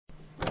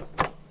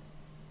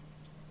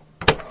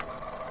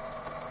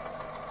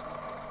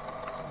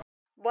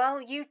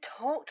Well, you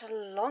talked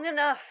long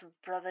enough,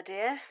 brother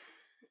dear.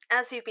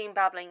 As you've been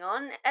babbling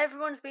on,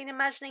 everyone's been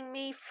imagining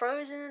me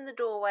frozen in the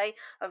doorway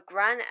of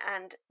Gran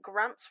and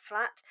Gramps'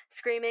 flat,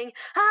 screaming,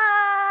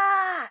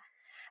 "Ah!"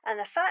 And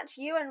the fact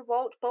you and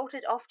Walt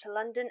bolted off to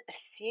London,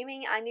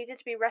 assuming I needed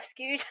to be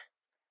rescued?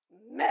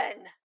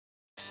 Men!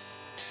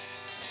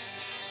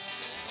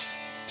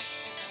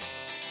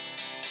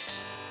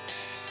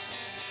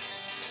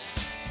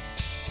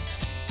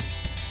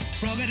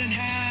 Robert and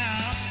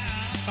Hal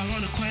are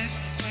on a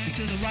quest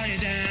into the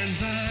riot and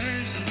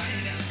verse.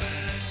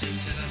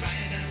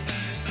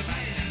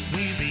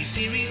 We read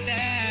series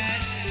that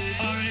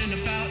are in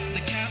about the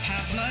Camp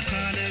Half-Blood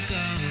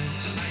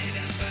Chronicles.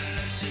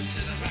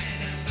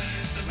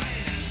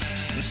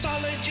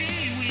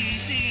 Mythology, we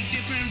seek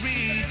different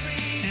reads,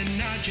 and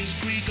not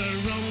just Greek or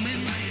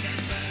Roman.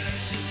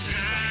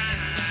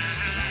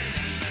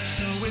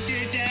 So if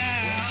you're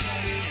down,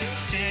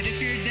 said if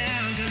you're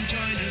down, come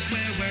join us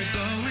where we're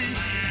going.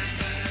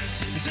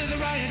 To the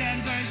riot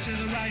and verse, to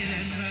the riot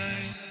and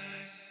verse.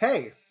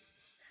 Hey,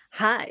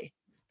 Hi.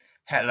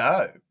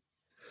 Hello.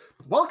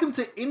 welcome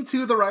to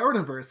Into the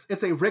Riordanverse.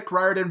 It's a Rick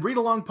Riordan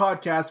read-along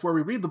podcast where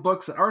we read the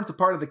books that aren't a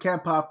part of the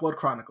Camp Half-Blood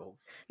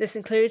Chronicles. This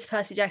includes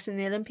Percy Jackson and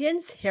the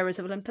Olympians, Heroes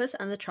of Olympus,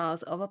 and the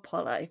Trials of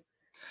Apollo.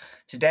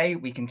 Today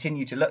we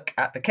continue to look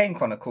at the Kane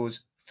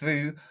Chronicles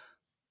through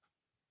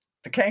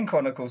the Kane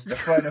Chronicles, The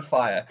Throne of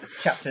Fire,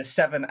 chapters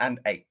 7 and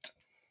 8.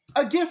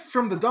 A gift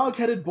from the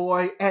dog-headed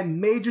boy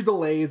and major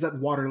delays at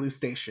Waterloo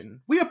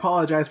Station. We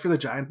apologize for the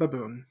giant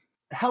baboon.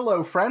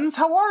 Hello, friends.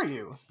 How are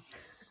you?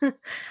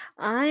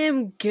 I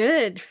am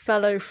good,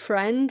 fellow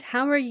friend.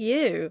 How are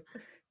you?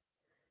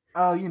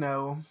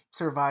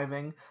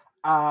 Surviving.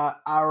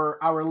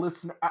 Our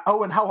listener...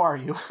 Owen, how are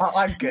you? Oh,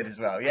 I'm good as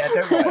well. Yeah,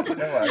 don't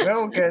worry. We're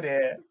all good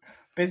here.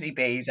 Busy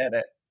bees, isn't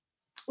it?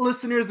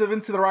 Listeners of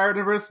Into the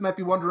Riordanverse might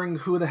be wondering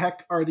who the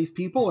heck are these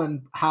people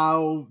and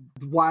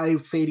why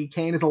Sadie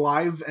Kane is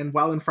alive and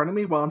well in front of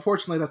me. Well,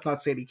 unfortunately, that's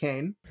not Sadie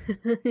Kane.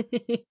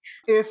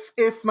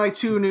 If my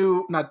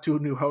two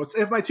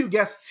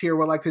guests here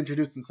would like to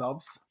introduce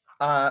themselves.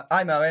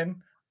 I'm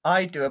Owen.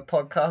 I do a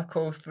podcast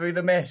called Through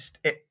the Mist.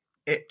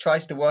 It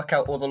tries to work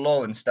out all the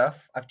lore and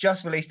stuff. I've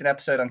just released an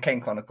episode on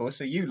Kane Chronicles,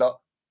 so you lot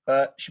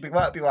should be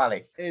right up your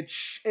alley.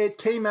 It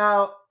came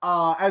out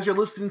as you're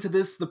listening to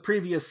this the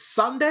previous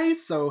Sunday,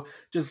 so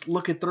just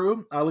look it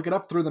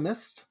up Through the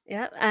Mist.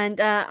 Yeah,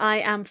 and I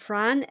am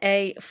Fran,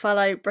 a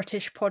fellow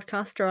British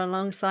podcaster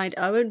alongside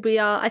Owen. We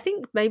are, I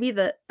think, maybe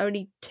the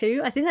only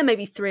two. I think there may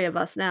be three of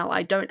us now.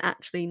 I don't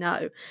actually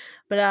know.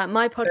 But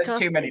my podcast... There's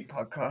too many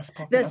podcasts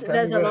popping There's up a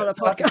everywhere. lot of It's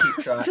hard to keep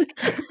podcasts.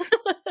 track.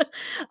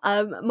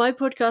 My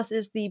podcast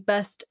is The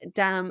Best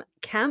Damn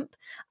Camp.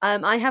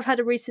 I have had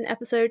a recent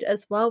episode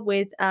as well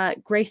with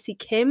Gracie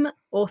Kim,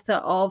 author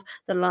of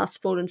The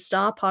Last Fallen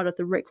Star, part of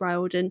the Rick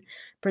Riordan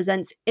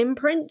Presents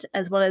imprint,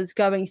 as well as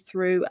going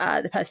through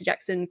the Percy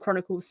Jackson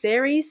Chronicles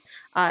series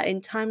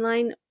in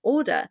timeline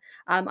order.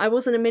 I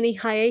was on a mini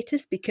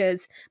hiatus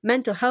because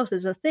mental health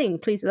is a thing.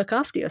 Please look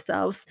after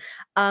yourselves.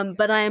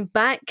 But I am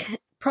back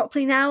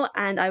properly now,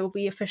 and I will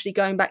be officially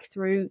going back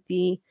through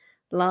the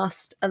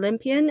Last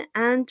Olympian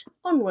and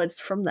onwards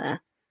from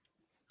there.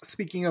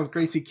 Speaking of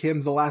Gracie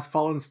Kim's The Last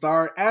Fallen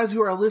Star, as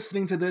you are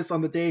listening to this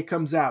on the day it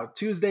comes out,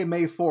 Tuesday,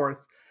 May 4th,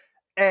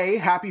 A,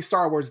 happy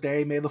Star Wars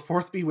Day, may the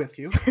 4th be with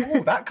you.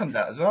 Oh, that comes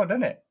out as well,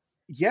 doesn't it?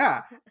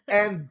 Yeah,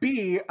 and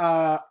B,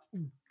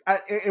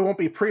 it won't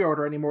be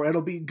pre-order anymore.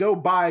 It'll be go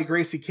buy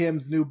Gracie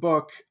Kim's new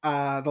book,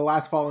 The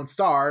Last Fallen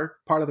Star,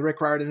 part of the Rick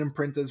Riordan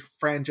imprint, as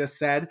Fran just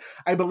said.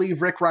 I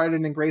believe Rick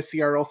Riordan and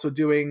Gracie are also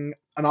doing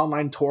an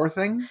online tour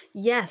thing.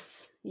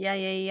 Yes.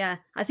 Yeah.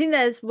 I think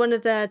there's one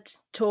of their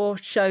tour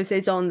shows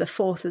is on the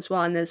 4th as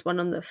well, and there's one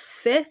on the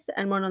 5th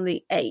and one on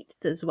the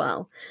 8th as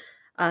well.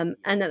 And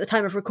at the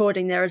time of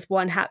recording, there is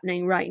one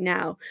happening right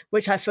now,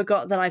 which I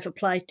forgot that I've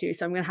applied to,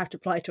 so I'm going to have to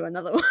apply to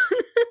another one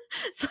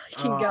so I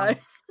can go.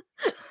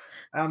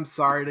 I'm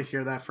sorry to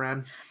hear that,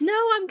 Fran. No,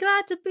 I'm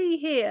glad to be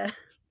here.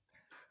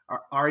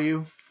 Are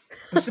you?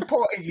 I'm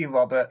supporting you,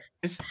 Robert.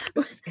 This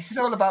is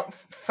all about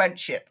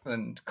friendship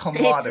and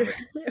camaraderie.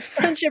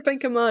 Friendship and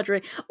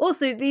camaraderie.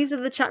 Also, these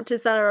are the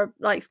chapters that are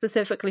like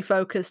specifically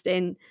focused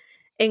in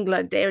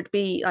England. It would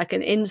be like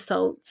an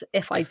insult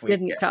if I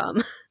didn't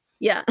come.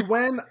 Yeah.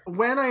 When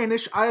I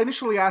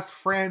initially asked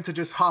Fran to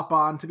just hop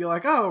on to be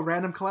like, oh,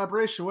 random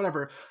collaboration,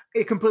 whatever,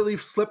 it completely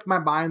slipped my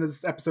mind that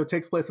this episode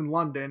takes place in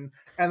London.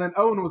 And then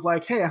Owen was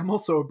like, hey, I'm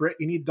also a Brit.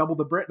 You need double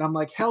the Brit. And I'm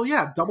like, hell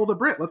yeah, double the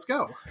Brit. Let's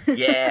go.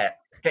 Yeah.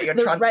 Get your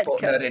The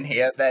transport red nerd in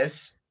here.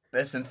 There's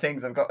some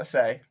things I've got to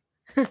say.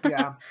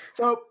 Yeah.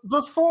 So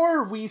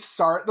before we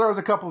start, there was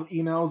a couple of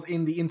emails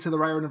in the Into the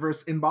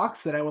Riordanverse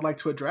inbox that I would like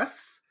to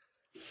address.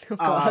 Oh,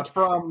 God.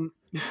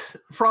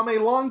 From a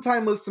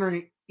longtime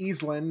listener,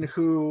 Easlyn,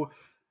 who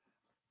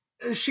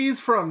she's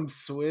from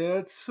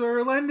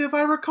Switzerland, if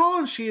I recall,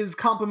 and she has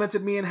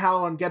complimented me and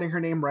Hal on getting her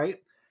name right.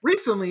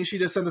 Recently, she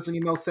just sent us an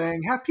email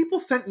saying, have people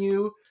sent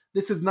you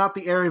this is not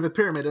the area of a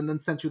pyramid and then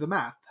sent you the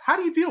math? How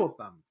do you deal with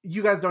them?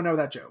 You guys don't know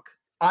that joke.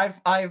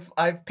 I've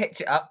picked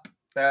it up.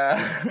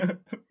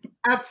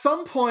 At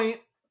some point,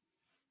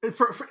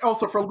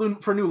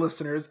 for new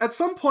listeners, at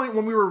some point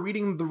when we were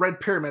reading the Red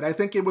Pyramid, I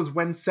think it was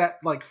when Set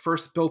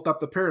first built up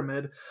the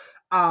pyramid.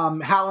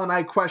 Hal and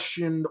I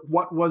questioned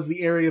what was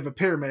the area of a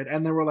pyramid,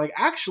 and they were like,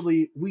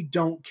 "Actually, we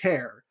don't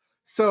care."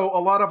 So a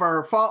lot of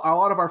our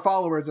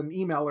followers and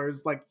emailers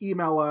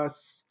email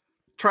us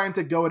trying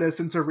to goad us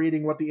into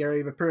reading what the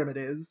area of a pyramid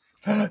is.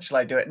 Shall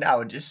I do it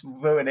now and just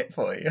ruin it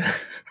for you?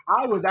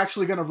 I was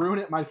actually going to ruin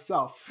it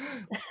myself.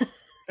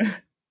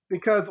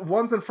 Because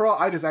once and for all,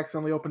 I just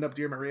accidentally opened up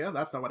Dear Maria.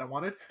 That's not what I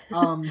wanted.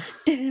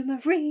 Dear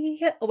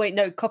Maria. Oh, wait,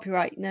 no,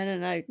 copyright. No,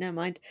 never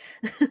mind.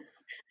 Do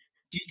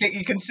you think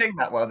you can sing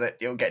that well that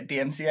you'll get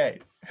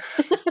DMCA?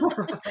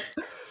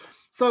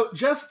 So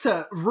just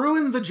to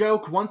ruin the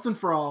joke once and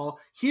for all,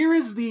 here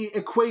is the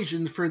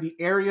equation for the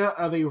area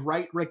of a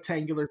right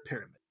rectangular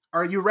pyramid.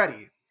 Are you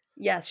ready?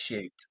 Yes.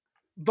 Shoot.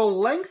 The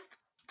length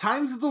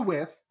times the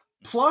width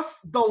plus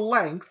the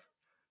length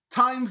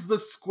times the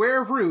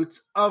square root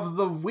of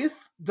the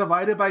width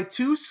divided by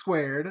 2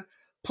 squared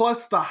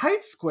plus the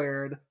height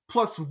squared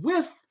plus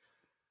width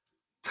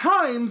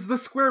times the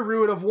square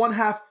root of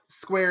 1/2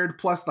 squared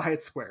plus the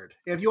height squared.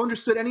 If you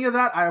understood any of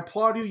that, I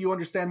applaud you. You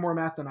understand more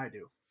math than I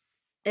do.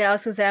 Yeah, I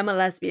was going to say, I'm a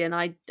lesbian.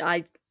 I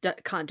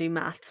can't do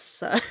maths,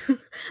 so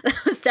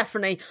that was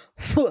definitely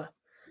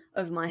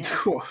over my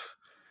head.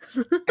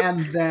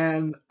 And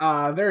then,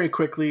 very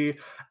quickly,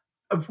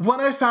 when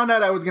I found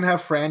out I was going to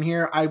have Fran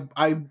here,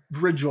 I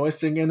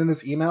rejoiced again in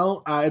this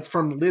email. It's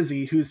from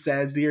Lizzie, who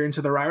says, "Dear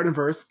Into the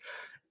Riordanverse,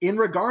 in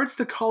regards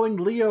to calling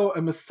Leo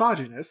a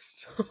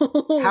misogynist,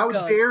 how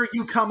God. dare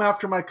you come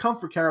after my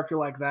comfort character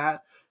like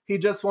that? He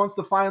just wants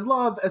to find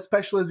love,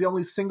 especially as the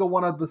only single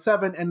one of the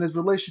 7, and his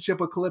relationship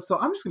with Calypso."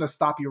 I'm just going to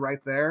stop you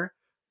right there.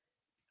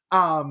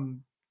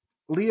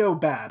 Leo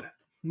bad.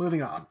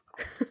 Moving on.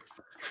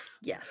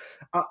 Yes.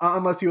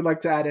 Unless you would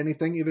like to add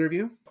anything, either of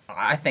you?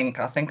 I think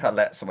I'll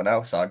let someone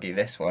else argue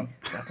this one.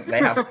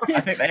 I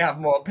think they have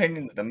more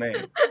opinions than me.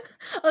 I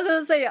was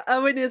going to say,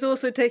 Owen is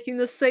also taking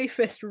the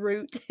safest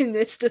route in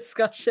this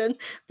discussion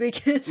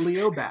because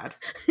Leo bad.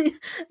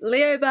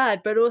 Leo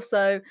bad, but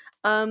also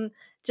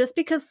just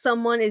because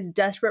someone is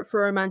desperate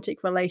for a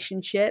romantic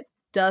relationship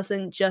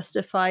doesn't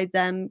justify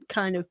them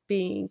kind of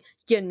being,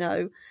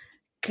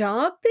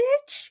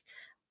 garbage.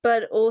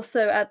 But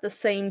also at the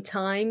same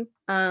time,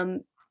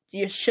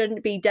 you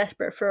shouldn't be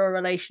desperate for a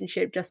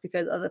relationship just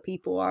because other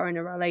people are in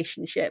a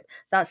relationship.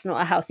 That's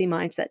not a healthy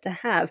mindset to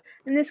have.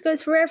 And this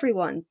goes for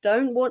everyone.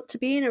 Don't want to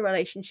be in a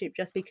relationship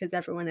just because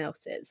everyone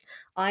else is.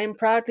 I am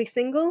proudly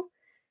single,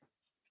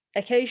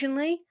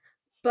 occasionally,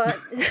 but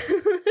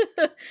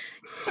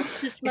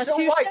it's just my It's all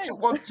 2 right cents. to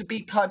want to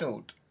be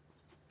cuddled.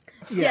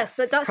 Yes,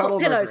 but that's what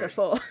cuddles pillows are great.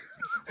 for.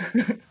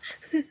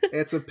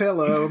 It's a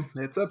pillow.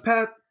 It's a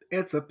pet.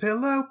 It's a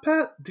pillow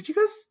pet. Do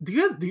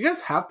you guys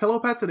have pillow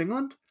pets in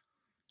England?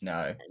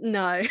 No.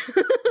 No.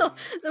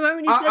 The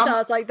moment you said that, I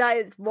was like, that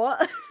is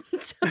what?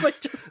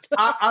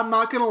 I'm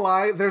not gonna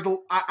lie.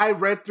 I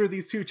read through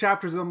these 2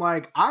 chapters and I'm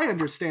like, I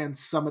understand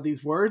some of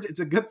these words.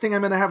 It's a good thing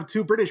I'm gonna have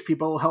 2 British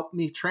people help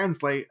me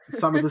translate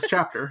some of this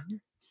chapter.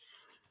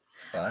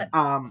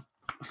 Fun.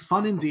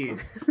 Fun indeed.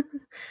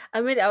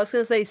 I mean, I was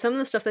going to say, some of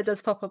the stuff that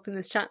does pop up in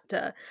this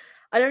chapter,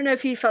 I don't know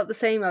if you felt the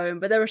same, Owen,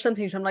 but there were some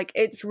things I'm like,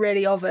 it's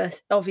really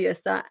obvious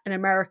that an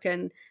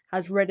American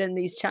has written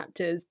these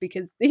chapters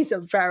because these are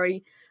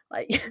very,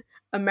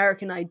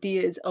 American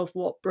ideas of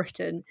what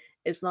Britain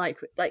is like.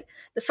 Like,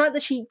 the fact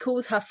that she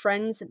calls her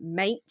friends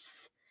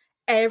mates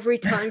every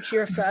time she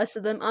refers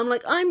to them, I'm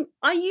like,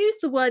 I use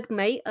the word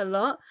mate a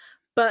lot,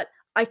 but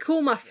I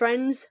call my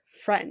friends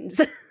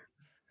friends.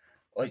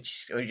 Or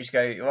just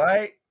go,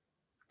 right?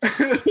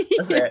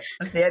 That's it.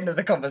 That's the end of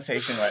the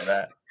conversation right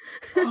there.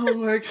 Oh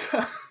my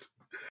god.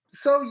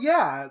 So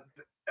yeah,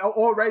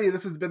 already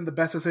this has been the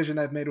best decision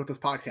I've made with this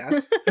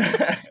podcast.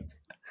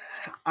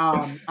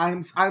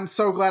 I'm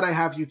so glad I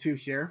have you 2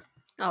 here.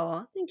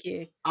 Oh, thank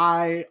you.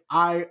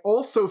 I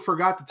also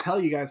forgot to tell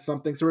you guys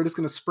something, so we're just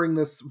going to spring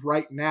this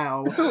right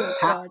now. Oh,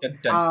 God. Dun,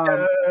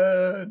 dun,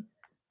 dun.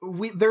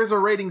 There's a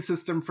rating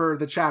system for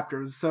the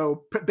chapters,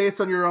 so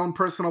based on your own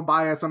personal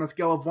bias on a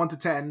scale of 1 to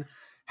 10,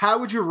 how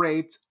would you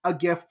rate A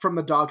Gift from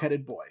the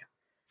Dog-Headed Boy?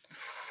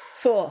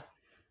 4.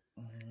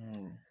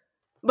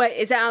 Wait,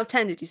 is it out of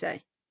 10, did you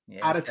say?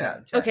 Yeah, Out of it's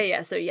 10. Okay,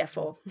 yeah, so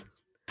 4.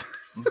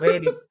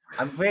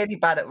 I'm really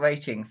bad at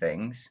rating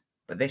things,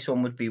 but this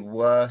one would be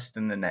worse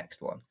than the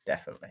next one,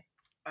 definitely.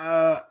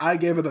 I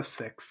gave it a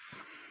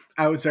 6.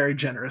 I was very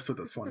generous with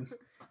this one.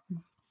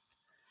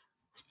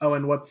 Oh,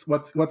 and what's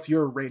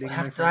your rating? Do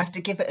I have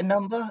to give it a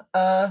number?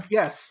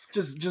 Yes,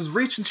 just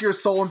reach into your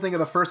soul and think of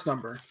the first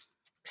number.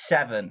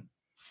 7.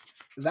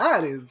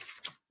 That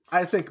is,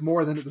 I think,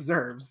 more than it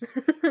deserves.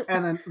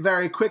 And then,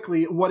 very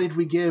quickly, what did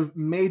we give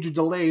Major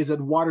Delays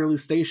at Waterloo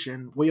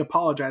Station? We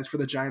apologize for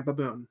the giant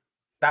baboon.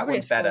 That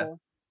one's better. 4.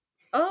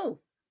 Oh.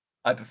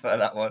 I prefer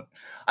that one.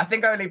 I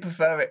think I only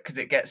prefer it because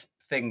it gets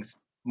things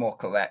more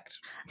correct.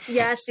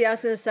 Yeah, actually, I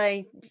was going to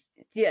say,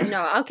 yeah,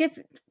 no, I'll give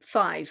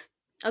 5.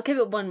 I'll give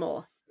it one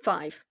more.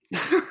 5.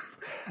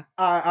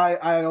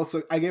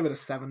 I gave it a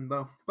 7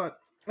 though, but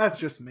that's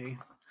just me.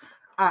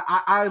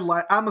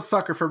 I'm a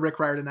sucker for Rick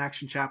Riordan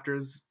action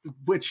chapters,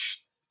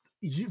 which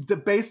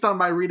based on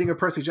my reading of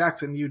Percy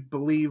Jackson, you'd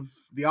believe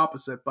the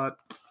opposite, but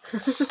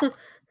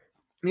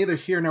neither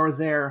here nor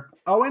there.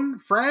 Owen,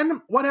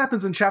 Fran, what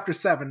happens in chapter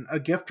 7? A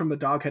gift from the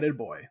dog-headed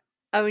boy.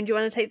 Owen, do you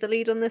want to take the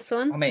lead on this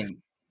one? I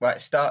mean, well,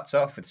 it starts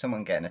off with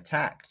someone getting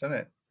attacked, doesn't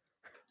it?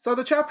 So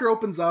the chapter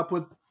opens up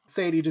with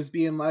Sadie just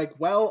being like,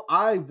 well,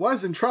 I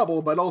was in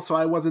trouble, but also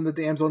I wasn't the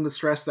damsel in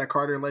distress that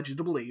Carter led you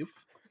to believe.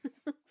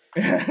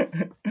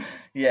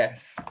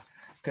 Yes.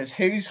 Because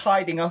who's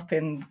hiding up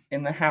in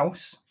the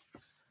house?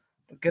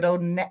 The good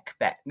old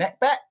Neckbet.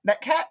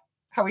 Neckcat?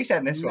 How are we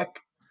saying this one?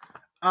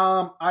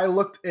 I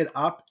looked it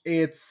up.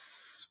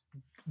 It's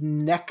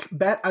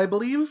Neckbet, I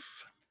believe.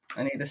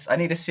 I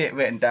need to see it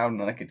written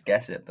down and I could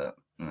guess it, but...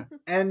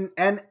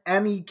 Nekhbet.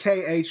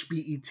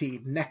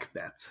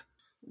 Neckbet.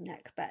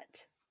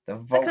 Neckbet. The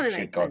That kinda vulture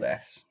makes goddess.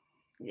 sense.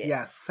 Yeah.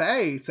 Yes.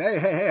 Hey,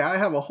 I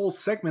have a whole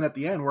segment at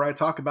the end where I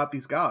talk about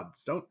these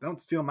gods.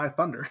 Don't steal my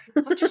thunder.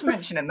 I'm just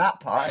mentioning that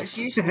part. It's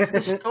useful to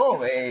the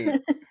story. I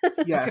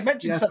Yes. could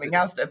mention yes. something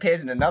else that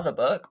appears in another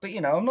book, but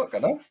I'm not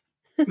gonna.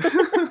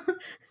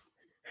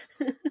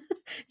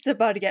 It's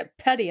about to get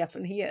petty up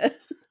in here.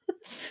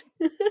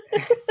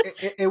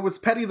 It was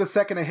petty the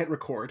second I hit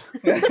record.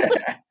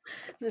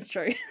 That's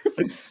true.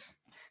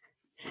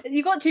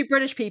 You got two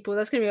British people.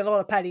 There's going to be a lot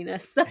of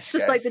pettiness. That's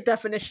just like Yes. the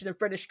definition of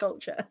British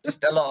culture.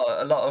 Just a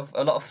lot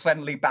of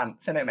friendly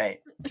bants, isn't it, mate?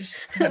 Just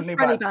friendly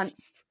Friendly bants. bants.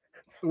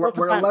 We're Lots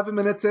of bants. 11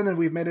 minutes in and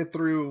we've made it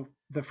through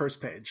the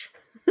first page.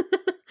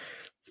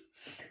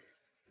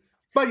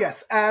 But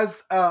yes,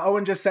 as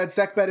Owen just said,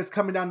 Sekhbet is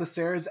coming down the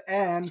stairs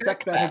and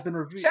Sekhbet has been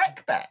revealed.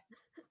 Sekhbet.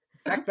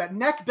 Sekhbet.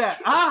 Neckbet.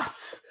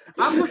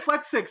 I'm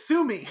dyslexic.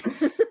 Sue me.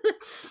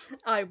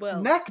 I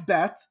will.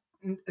 Neckbet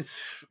is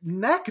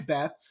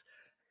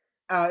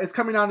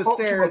coming down the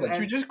Vulture stairs. woman. And,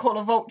 Should we just call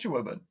her Vulture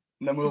Woman?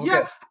 And then we'll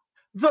yeah,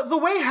 get... the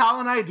way Hal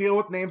and I deal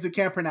with names we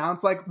can't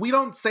pronounce, like we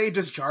don't say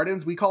just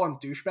Jardins, we call him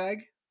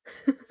douchebag.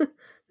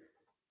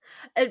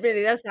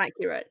 Admittedly, that's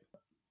accurate.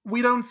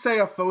 We don't say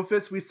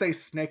Apophis, we say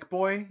Snake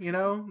Boy.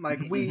 Like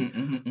we,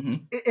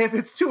 if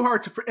it's too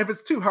hard,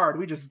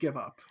 we just give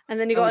up. And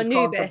then you I got was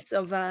calling Anubis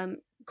of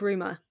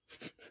Groomer.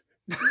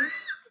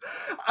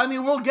 I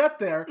mean, we'll get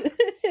there.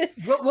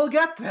 We'll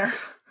get there.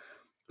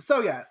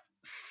 So yeah,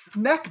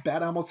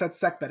 Neckbet. I almost said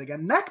Sekhbet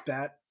again.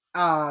 Neckbet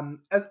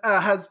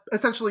has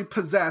essentially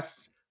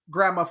possessed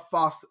Grandma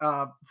Foss.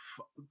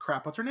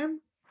 Crap, what's her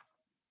name?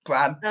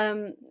 Gran.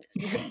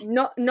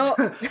 Not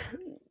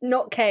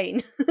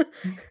Kane.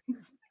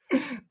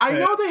 I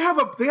know they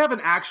have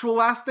an actual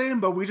last name,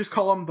 but we just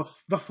call them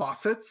the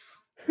Fawcett's.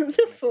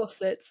 The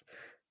Fawcett's.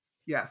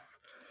 Yes,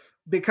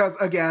 because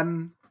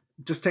again,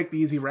 just take the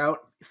easy route.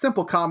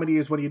 Simple comedy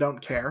is when you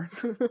don't care.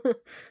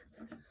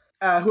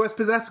 Who has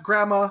possessed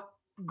Grandma,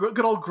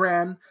 good old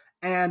Gran,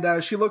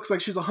 and she looks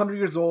like she's 100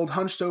 years old,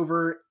 hunched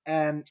over,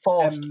 and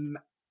Forced.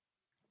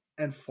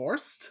 And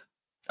forced.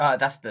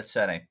 That's the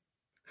surname.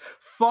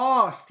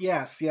 Fost,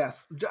 yes.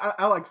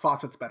 I like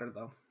Fawcett's better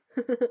though.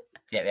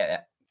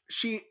 Yeah.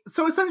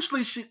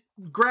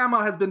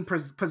 Grandma has been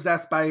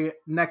possessed by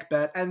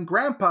Neckbet, and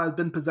Grandpa has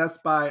been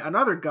possessed by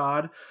another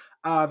god,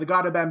 the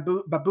god of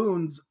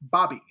baboons,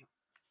 Bobby.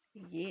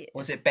 Yeah.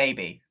 Was it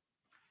Baby?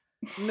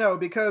 No,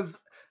 because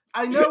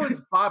I know it's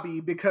Bobby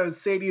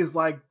because Sadie is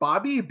like,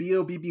 Bobby,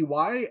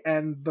 Bobby,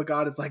 and the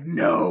god is like,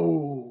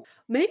 no.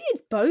 Maybe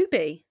it's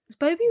Bobby.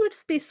 Bobby would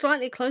be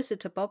slightly closer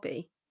to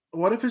Bobby.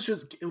 What if it's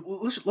just,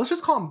 let's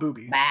just call him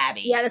Booby.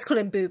 Babby. Yeah, let's call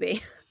him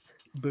Booby.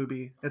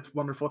 Booby. It's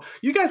wonderful.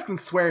 You guys can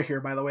swear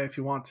here, by the way, if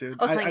you want to.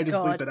 Oh, thank I just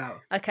God. bleep it out.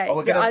 Okay. Oh,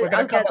 we're I'll gonna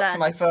come get up that. to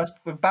my first.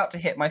 We're about to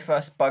hit my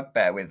first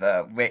bugbear with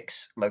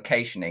Rick's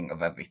locationing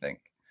of everything.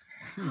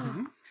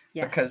 Mhm.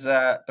 Yes.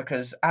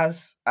 Because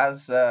as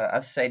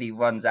Sadie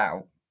runs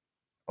out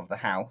of the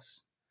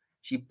house,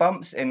 she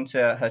bumps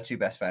into her two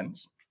best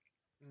friends,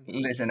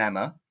 Liz and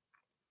Emma.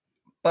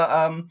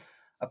 But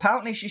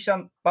apparently she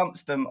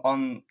bumps them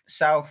on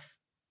South.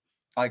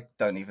 I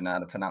don't even know how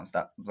to pronounce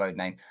that road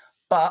name.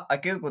 But I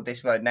googled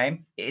this road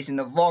name. It is in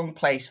the wrong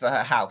place for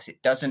her house.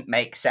 It doesn't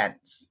make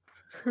sense.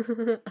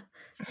 If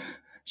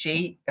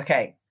you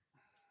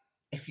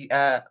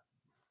do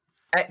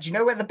you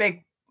know where the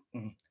big?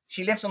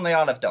 She lives on the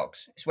Isle of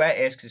Dogs. It's where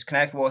it is because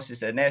Canary Wharf is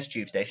the nearest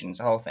tube station. It's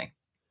the whole thing,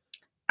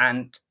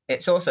 and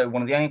it's also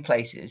one of the only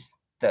places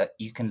that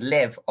you can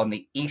live on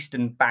the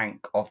eastern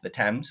bank of the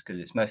Thames because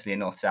it's mostly a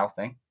north-south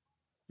thing.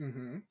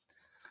 Mm-hmm.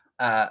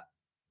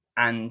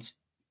 And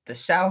the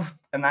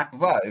south and that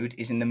road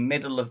is in the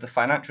middle of the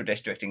financial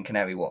district in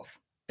Canary Wharf.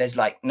 There's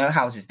like no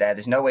houses there.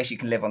 There's no way she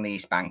can live on the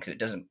east bank because it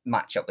doesn't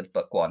match up with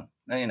book one.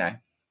 We're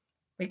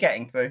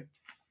getting through.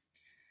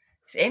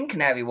 It's in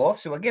Canary Wharf,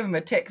 so we'll give him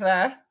a tick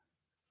there.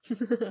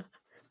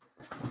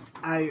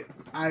 I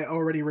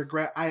already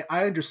regret. I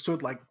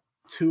understood like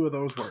 2 of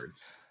those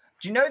words.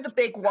 Do you know the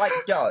big white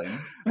dome?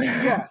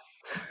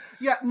 Yes.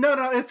 Yeah,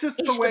 no, it's just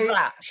East the way of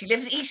that. She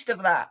lives east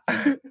of that.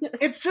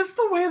 it's just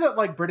the way that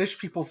like British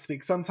people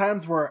speak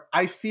sometimes, where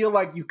I feel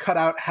like you cut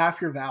out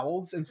half your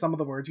vowels in some of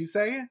the words you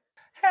say.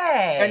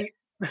 Hey.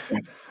 And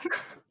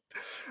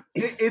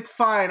it's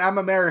fine. I'm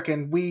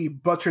American. We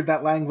butchered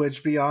that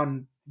language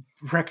beyond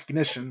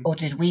recognition. Or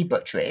did we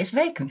butcher it? It's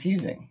very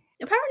confusing.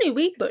 Apparently,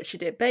 we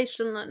butchered it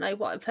based on like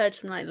what I've heard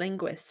from like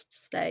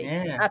linguists say.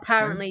 Yeah.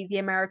 Apparently, the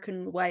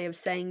American way of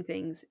saying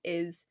things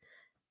is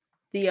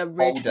the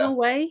original Older.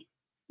 way.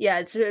 Yeah,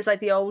 it's like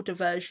the older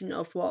version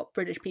of what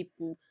British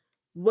people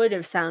would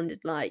have sounded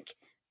like,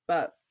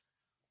 but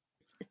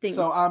things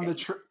So I'm the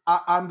change.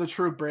 I'm the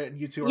true Brit, and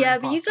you two are Yeah,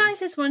 but you imposters. guys,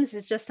 this one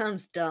just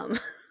sounds dumb.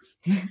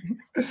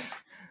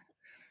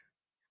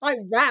 Like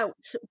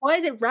route. Why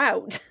is it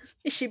route?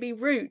 It should be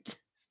route.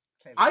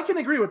 I can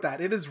agree with that.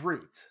 It is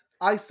root.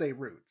 I say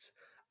root.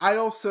 I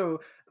also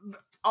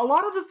a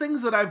lot of the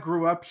things that I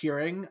grew up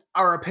hearing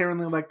are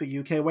apparently like the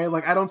UK way.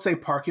 Like I don't say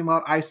parking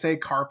lot, I say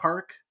car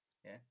park.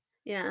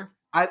 Yeah.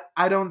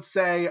 I don't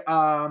say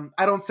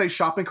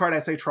shopping cart, I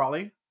say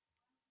trolley. Or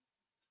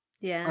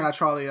Yeah. not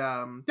trolley,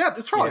 yeah,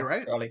 it's trolley,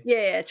 right? Trolley.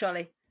 Yeah,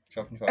 Charlie.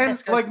 Shopping trolley. And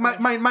Let's go like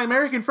trolley. my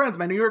American friends,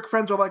 my New York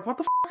friends are like, what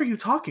the are you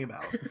talking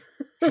about?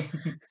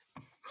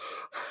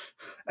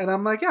 And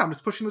I'm like, yeah, I'm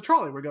just pushing the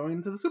trolley. We're going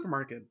into the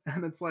supermarket.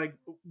 And it's like,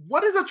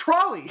 what is a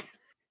trolley?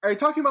 Are you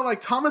talking about like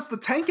Thomas the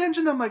Tank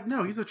Engine? I'm like,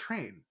 no, he's a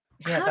train.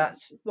 Yeah, How-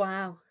 that's...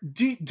 Wow.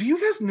 Do you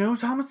guys know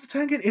Thomas the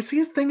Tank Engine? Is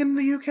he a thing in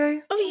the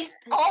UK? Oh, yeah.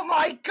 Oh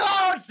my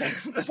god!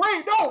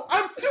 Wait, no,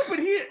 I'm stupid.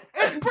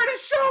 It's a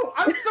British show.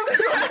 I'm so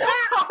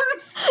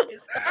sorry.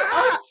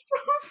 I'm so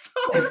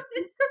sorry.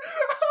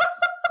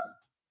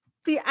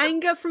 The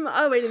anger from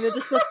Owen and then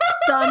just the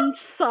stunned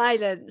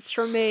silence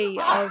from me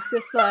of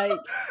just like,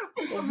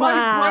 wow.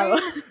 My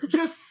brain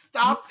just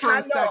stopped for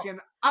a cannot. second.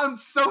 I'm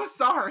so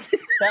sorry.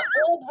 They're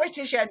all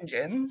British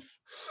engines.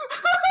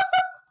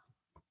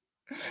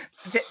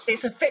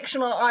 It's a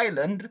fictional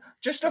island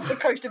just off the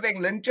coast of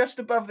England, just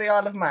above the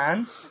Isle of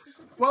Man.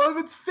 Well,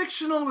 if it's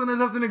fictional, then it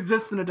doesn't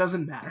exist and it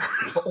doesn't matter.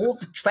 But all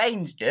the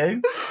trains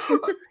do.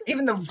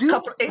 Even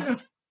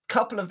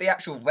couple of the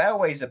actual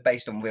railways are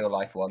based on real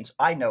life ones.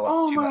 I know.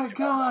 Oh too my much about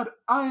god,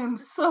 I am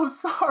so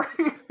sorry.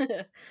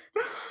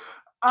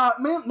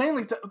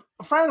 Mainly,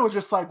 Fran was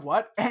just like,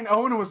 "What?" and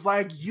Owen was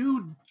like,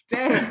 "You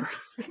dare!"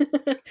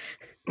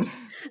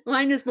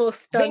 Mine was more that.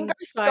 stunned Ringo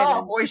Starr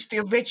silence. voiced the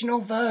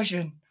original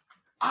version.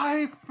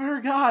 I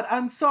forgot.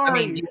 I'm sorry. I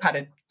mean, you had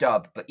a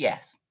dub, but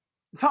yes.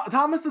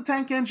 Thomas the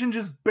Tank Engine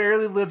just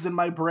barely lives in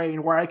my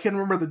brain, where I can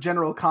remember the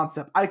general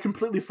concept. I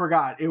completely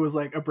forgot it was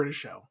like a British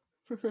show.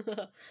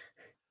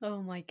 Oh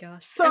my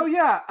gosh. So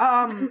yeah,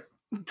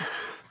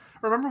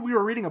 remember we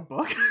were reading a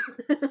book?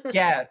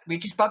 Yeah, we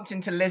just bumped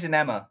into Liz and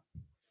Emma.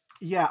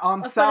 Yeah,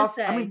 on I was gonna South.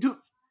 I mean, say.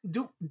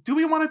 do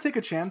we want to take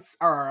a chance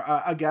or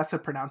a guess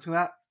at pronouncing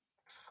that?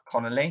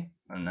 Connolly?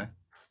 I don't know.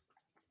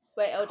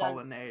 Wait, hold on.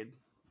 Colonnade.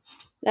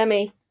 Let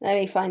me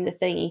find the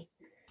thingy.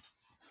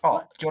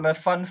 Oh, do you want a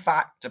fun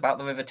fact about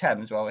the River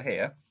Thames while we're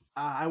here?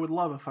 I would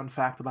love a fun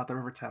fact about the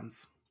River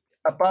Thames.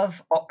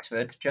 Above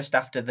Oxford, just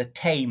after the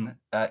Tame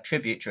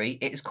tributary,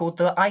 it is called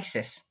the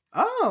Isis.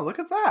 Oh, look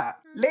at that.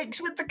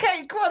 Links with the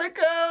Kate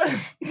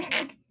Chronicles!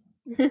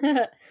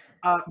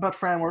 But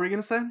Fran, what were you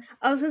going to say?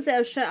 I was gonna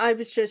say I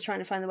was just trying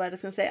to find the word I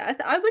was gonna say.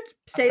 I would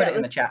say Put that it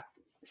in was the chat.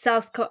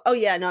 Oh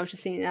yeah, no, I was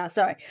just seeing it now.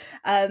 Sorry.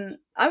 I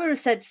would have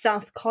said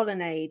South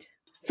Colonnade,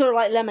 sort of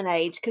like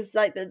lemonade, because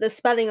like the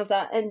spelling of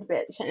that end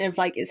bit kind of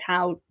like is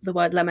how the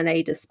word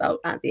lemonade is spelled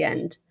at the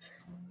end.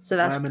 So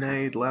that's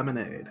Lemonade.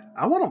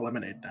 I want a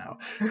lemonade now.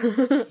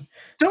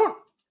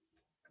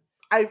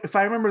 If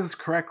I remember this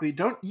correctly,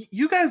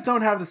 you guys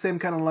don't have the same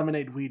kind of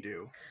lemonade we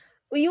do.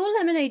 Well, your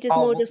lemonade is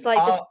Oh, more just like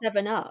just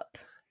 7-Up.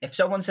 If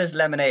someone says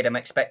lemonade, I'm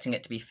expecting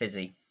it to be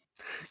fizzy.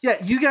 Yeah,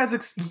 you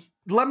guys,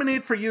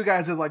 lemonade for you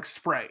guys is like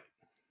Sprite.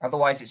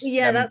 Otherwise, it's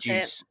Yeah, lemon that's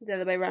juice. it. The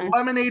other way around.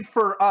 Lemonade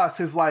for us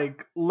is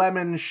like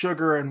lemon,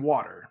 sugar, and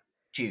water.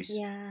 Juice.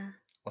 Yeah,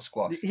 Or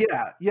squash.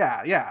 Yeah.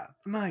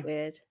 My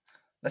weird.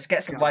 Let's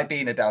get some God.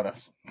 Ribena down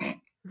us.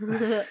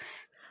 I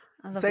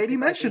love a Sadie good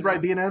mentioned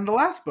Ribena in the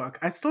last book.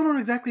 I still don't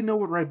exactly know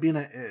what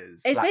Ribena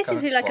is. It's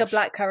basically Blackcurrant like a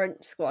squash.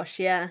 blackcurrant squash,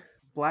 yeah.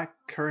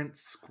 Blackcurrant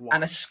squash.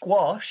 And a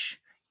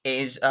squash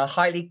is a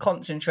highly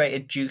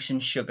concentrated juice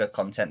and sugar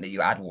content that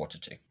you add water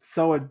to.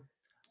 So a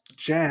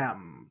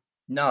jam.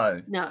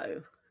 No,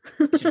 No.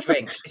 it's a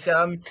drink.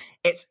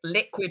 It's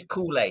liquid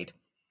Kool-Aid.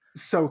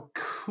 So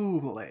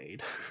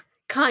Kool-Aid.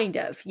 Kind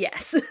of,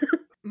 yes.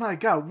 My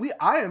God,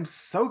 I am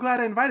so glad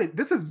I invited.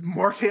 This is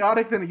more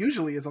chaotic than it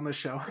usually is on this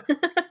show.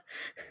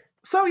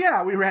 So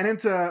yeah, we ran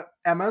into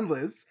Emma and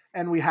Liz,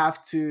 and we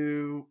have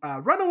to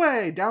run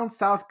away down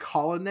South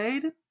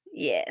Colonnade.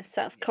 Yeah,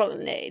 South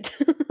Colonnade.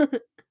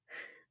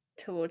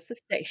 Towards the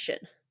station.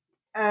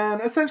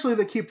 And essentially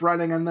they keep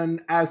running, and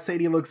then as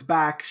Sadie looks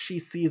back, she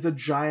sees a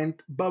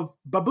giant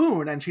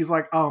baboon, and she's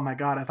like, oh my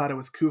God, I thought it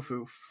was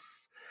Khufu.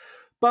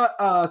 But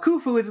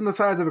Khufu isn't the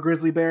size of a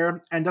grizzly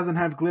bear, and doesn't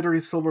have glittery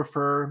silver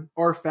fur,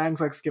 or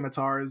fangs like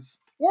scimitars,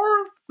 or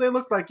They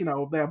look like, they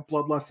have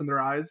bloodlust in their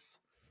eyes.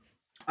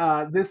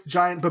 This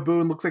giant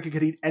baboon looks like it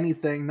could eat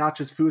anything, not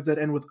just foods that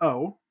end with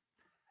O,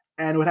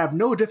 and would have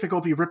no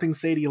difficulty ripping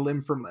Sadie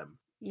limb from limb.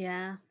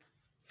 Yeah.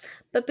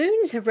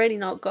 Baboons have really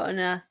not gotten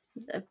a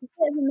bit of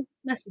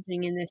a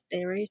messaging in this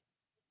series.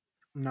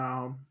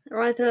 No.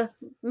 They're either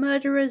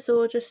murderers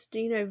or just,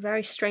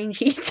 very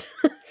strange eaters.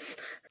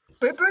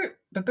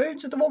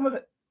 Baboons are the one with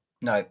the...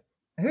 No.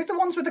 Who are the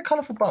ones with the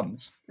colourful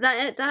bums?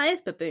 That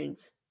is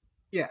baboons.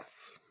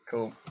 Yes.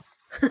 Cool.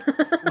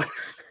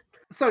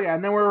 So yeah,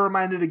 now we're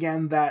reminded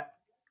again that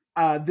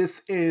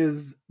this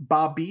is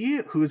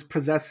Bobby who's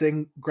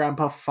possessing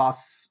Grandpa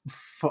Fawcett.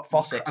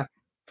 Fawcett.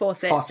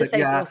 Fawcett, Just say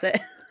yeah.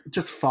 Fawcett.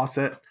 Just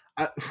Fawcett.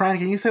 Fran,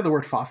 can you say the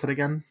word faucet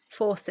again?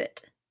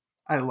 Fawcett.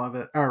 I love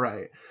it. All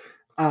right.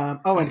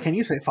 Owen, can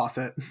you say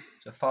faucet?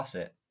 It's a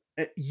faucet.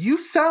 You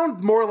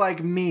sound more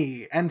like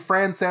me, and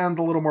Fran sounds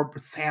a little more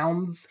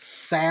sounds.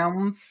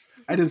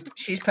 I just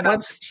She's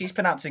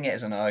pronouncing it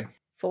as an O.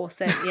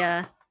 Fawcett,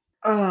 yeah.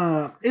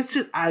 It's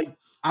just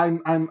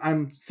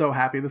I'm so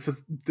happy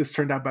this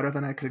turned out better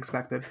than I could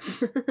expected.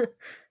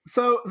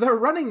 So they're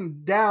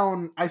running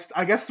down.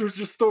 I guess they're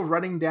just still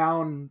running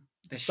down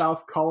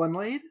South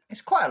Collinlade.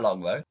 It's quite a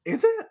long road.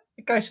 Is it?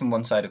 It goes from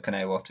one side of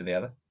Canary Wharf to the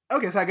other.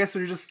 Okay, so I guess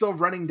they're just still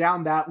running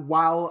down that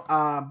while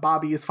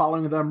Bobby is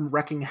following them,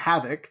 wrecking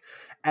havoc.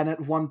 And at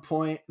one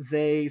point,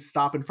 they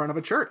stop in front of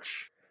a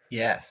church.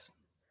 Yes.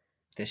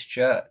 This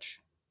church.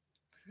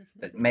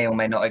 That may or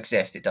may not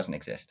exist. It doesn't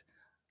exist.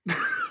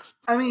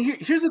 I mean,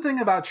 here's the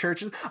thing about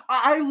churches.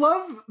 I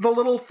love the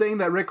little thing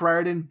that Rick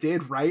Riordan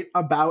did right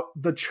about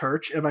the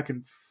church, if I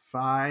can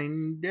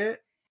find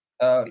it.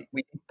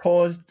 We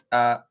paused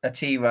a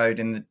T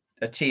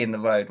in the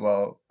road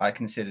while I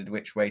considered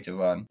which way to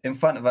run. In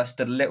front of us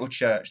stood a little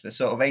church, the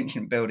sort of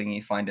ancient building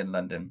you find in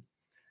London.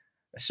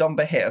 A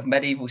sombre hit of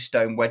medieval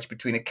stone wedged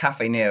between a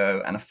Cafe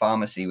Nero and a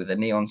pharmacy with a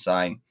neon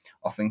sign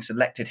offering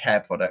selected hair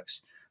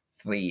products,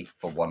 3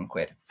 for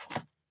 £1.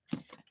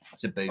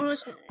 It's a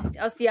Boots.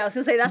 I was going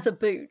to say that's a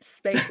Boots,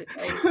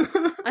 basically.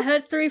 I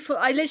heard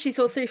I literally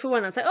saw 3 for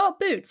 1. I was like, oh,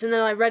 Boots. And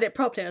then I read it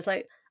properly. I was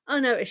like, oh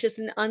no, it's just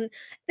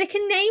they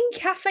can name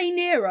Cafe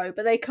Nero,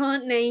 but they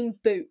can't name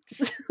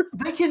Boots.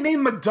 They can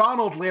name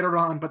McDonald's later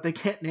on, but they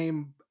can't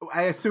name,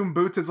 I assume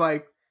Boots is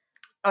like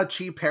a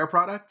cheap hair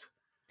product.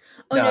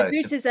 Oh no,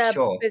 Boots is a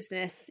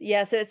business.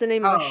 Yeah, so it's the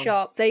name of a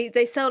shop.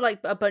 They sell like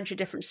a bunch of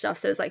different stuff.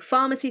 So it's like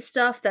pharmacy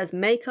stuff, there's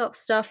makeup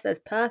stuff, there's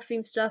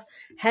perfume stuff,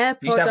 hair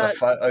products. You used to have a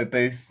photo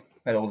booth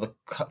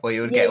where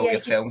you would get all your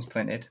films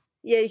printed.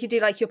 Yeah, you could do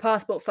like your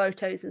passport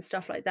photos and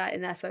stuff like that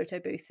in their photo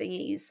booth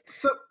thingies.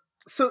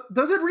 So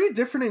does it read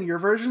different in your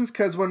versions?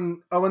 Because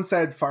when Owen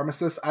said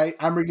pharmacist,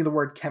 I'm reading the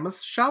word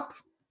chemist shop.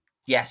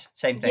 Yes,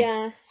 same thing.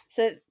 Yeah,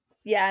 so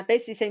yeah,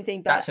 basically same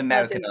thing. But that's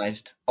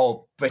Americanized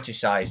or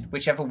Britishized,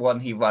 whichever one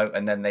he wrote,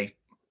 and then they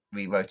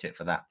rewrote it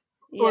for that.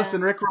 Yeah.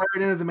 Listen, Rick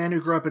Riordan is a man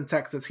who grew up in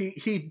Texas.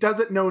 He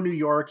doesn't know New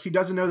York. He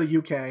doesn't know the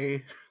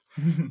UK.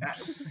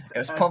 It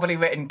was probably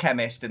written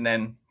chemist and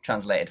then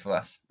translated for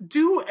us.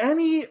 Do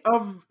any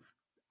of...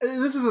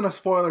 This isn't a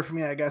spoiler for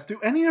me, I guess. Do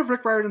any of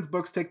Rick Riordan's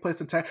books take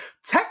place in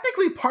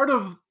technically part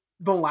of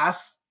the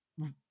last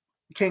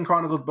Kane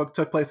Chronicles book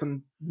took place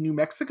in New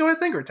Mexico, I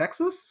think, or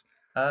Texas?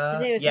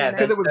 Yeah,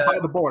 because it was by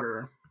the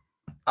border.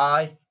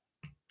 I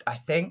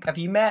think. Have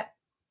you met?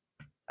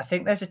 I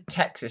think there's a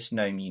Texas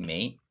gnome you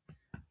meet,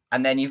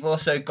 and then you've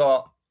also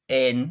got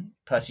in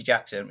Percy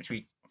Jackson, which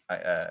we.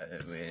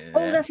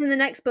 That's in the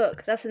next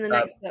book. That's in the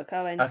next book,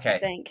 Owen. Okay.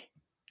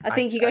 I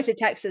think you go to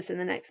Texas in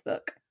the next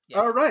book. Yeah.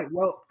 All right.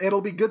 Well,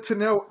 it'll be good to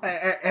know,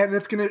 and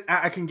it's gonna.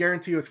 I can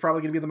guarantee you, it's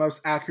probably gonna be the most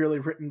accurately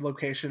written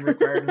location Rick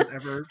Riordan's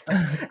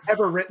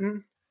ever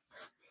written.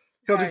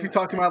 He'll just be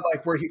talking about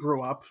like where he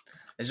grew up.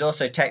 There's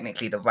also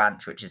technically the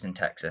ranch, which is in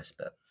Texas,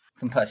 but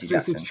from Percy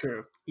Jackson. This is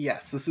true.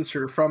 Yes, this is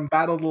true. From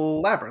Battle of the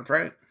Labyrinth,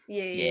 right?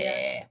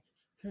 Yeah.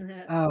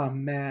 Oh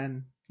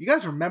man, you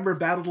guys remember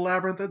Battle of the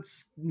Labyrinth?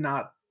 That's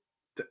not.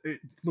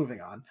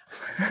 Moving on.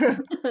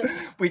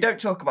 We don't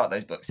talk about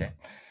those books here.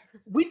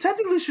 We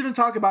technically shouldn't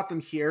talk about them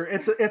here.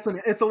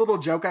 It's a little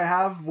joke I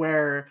have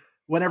where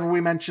whenever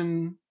we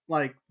mention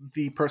like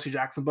the Percy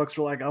Jackson books,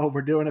 we're like, oh,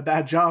 we're doing a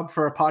bad job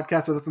for a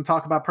podcast that doesn't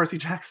talk about Percy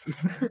Jackson.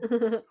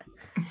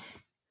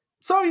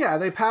 So yeah,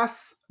 they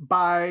pass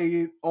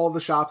by all the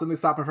shops and they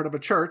stop in front of a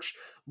church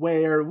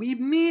where we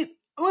meet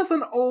with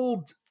an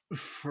old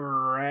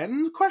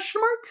friend, ?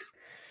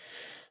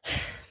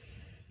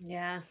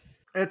 Yeah.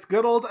 It's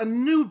good old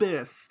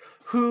Anubis,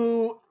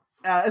 who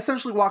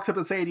essentially walks up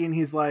to Sadie and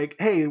he's like,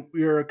 hey,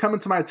 you're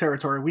coming to my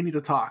territory. We need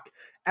to talk.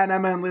 And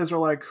Emma and Liz are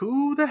like,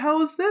 who the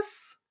hell is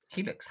this?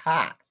 He looks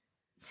hot.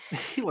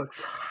 He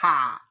looks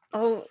hot.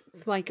 Oh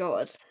my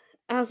God.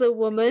 As a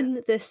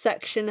woman, this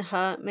section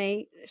hurt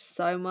me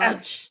so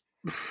much.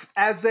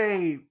 As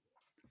a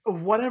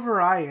whatever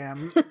I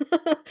am.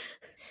 Do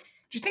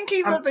you think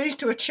either of these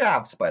two are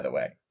chavs, by the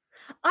way?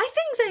 I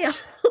think they are.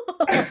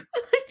 I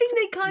think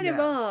they kind of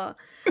are.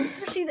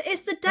 Especially,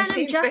 it's the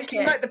denim jacket. They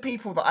seem like the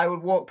people that I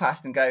would walk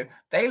past and go,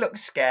 they look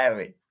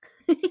scary.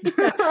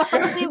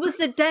 It was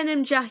the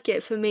denim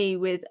jacket for me.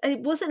 With it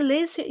wasn't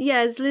Liz.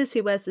 It's Liz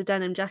who wears the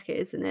denim jacket,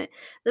 isn't it?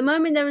 The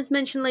moment there was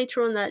mention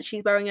later on that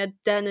she's wearing a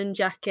denim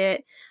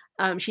jacket,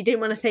 she didn't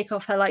want to take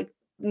off her like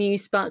new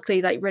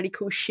sparkly, like really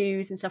cool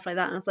shoes and stuff like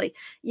that. And I was like,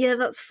 yeah,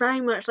 that's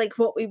very much like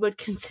what we would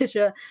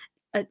consider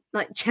a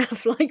like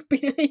chav-like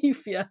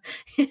behaviour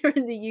here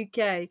in the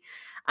UK.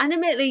 And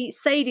admittedly,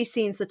 Sadie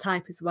seems the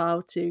type as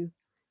well to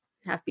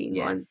have been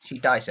one. She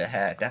dyes her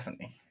hair,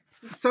 definitely.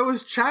 So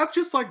is chav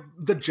just like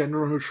the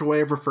general neutral way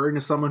of referring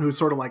to someone who's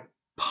sort of like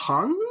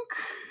punk?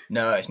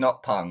 No, it's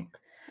not punk.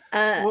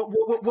 What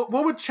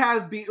would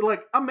chav be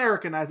like?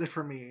 Americanize it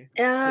for me.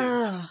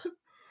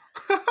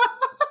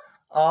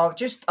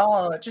 Just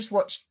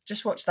watch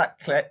that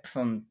clip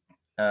from.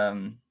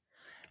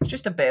 It's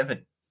just a bit of a.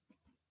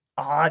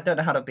 I don't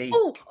know how to be.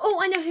 Oh,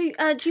 I know who.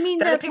 Do you mean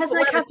the person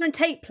that Catherine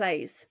Tate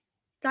plays?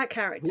 That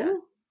character.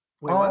 Ooh.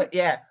 Wait, what?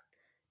 Yeah.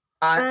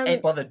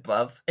 Ain't bothered,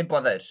 bruv. Ain't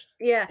bothered.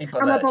 Yeah. Ain't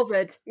Am I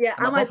bothered? Yeah.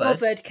 Am I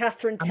bothered,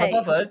 Catherine Tate? Am I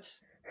bothered?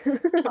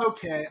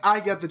 Okay, I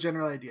get the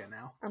general idea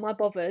now. Am I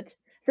bothered?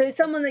 So it's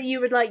someone that you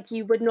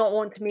would not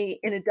want to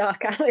meet in a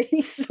dark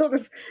alley sort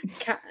of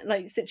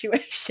like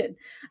situation.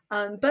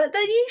 But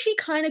they're usually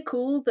kind of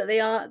cool. But they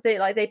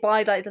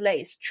buy like the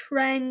latest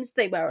trends.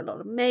 They wear a lot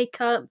of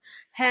makeup.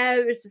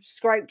 Hair is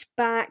scraped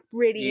back,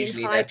 really.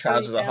 Usually their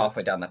trousers are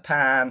halfway down the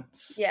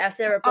pants. Yeah, if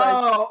they're a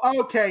bloke.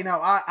 Oh, okay. No,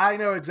 I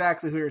know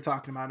exactly who you're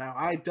talking about now.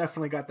 I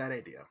definitely got that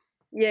idea.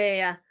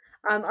 Yeah.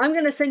 I'm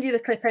going to send you the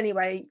clip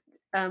anyway,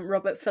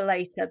 Robert, for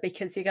later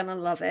because you're going to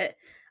love it.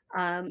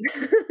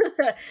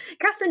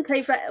 Catherine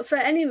Tate, for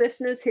any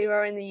listeners who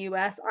are in the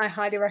US, I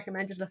highly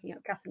recommend just looking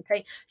up Catherine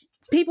Tate.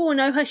 People will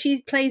know her.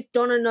 She plays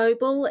Donna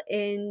Noble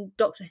in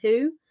Doctor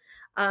Who.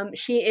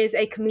 She is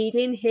a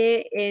comedian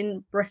here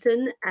in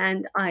Britain,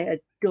 and I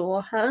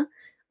adore her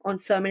on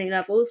so many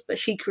levels. But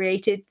she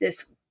created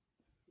this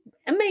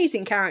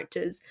amazing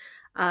characters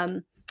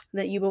that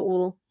you will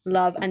all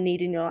love and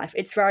need in your life.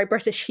 It's very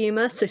British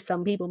humour, so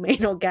some people may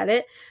not get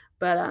it,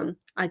 but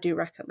I do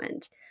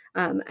recommend.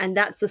 And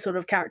that's the sort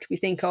of character we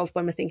think of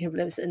when we're thinking of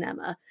Liz and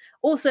Emma.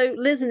 Also,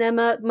 Liz and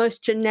Emma,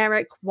 most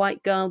generic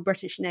white girl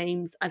British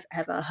names I've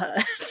ever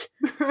heard.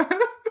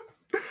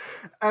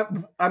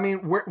 I mean,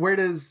 where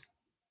does...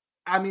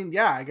 I mean,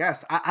 yeah, I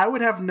guess. I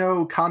would have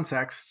no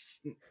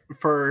context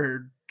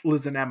for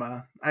Liz and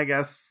Emma, I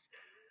guess.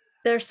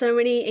 There are so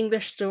many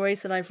English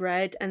stories that I've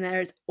read, and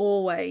there's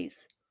always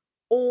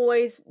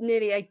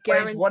nearly a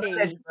guarantee. Always one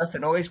Elizabeth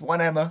and always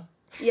one Emma.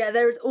 Yeah,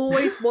 there's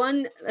always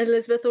one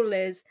Elizabeth or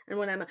Liz and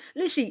one Emma.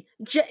 Literally,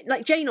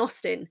 like Jane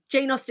Austen.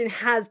 Jane Austen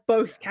has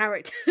both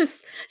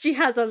characters. She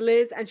has a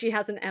Liz and she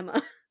has an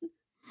Emma.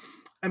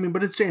 I mean,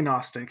 but it's Jane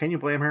Austen. Can you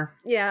blame her?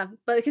 Yeah,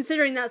 but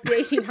considering that's the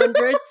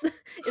 1800s,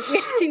 it's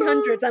the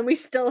 1800s and we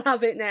still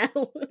have it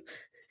now.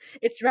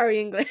 It's very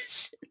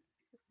English.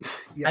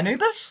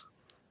 Yes.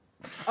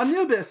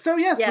 Anubis. So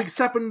yes, we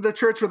step into the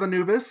church with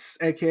Anubis,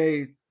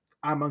 aka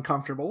I'm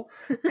uncomfortable.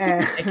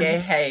 And aka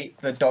hey,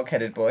 the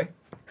dog-headed boy.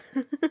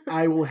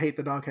 I will hate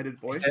the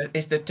dog-headed boy.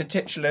 Is the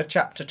titular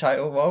chapter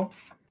title role?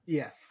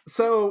 Yes.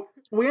 So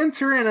we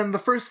enter in, and the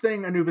first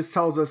thing Anubis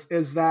tells us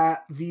is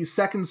that the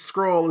second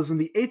scroll is in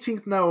the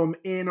 18th Noam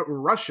in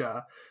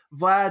Russia.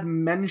 Vlad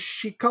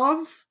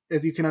Menshikov,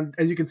 as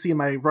you can see,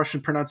 my Russian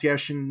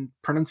pronunciation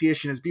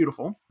is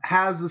beautiful,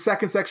 has the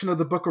second section of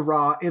the Book of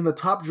Ra in the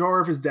top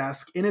drawer of his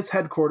desk in his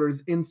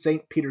headquarters in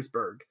St.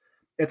 Petersburg.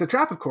 It's a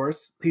trap, of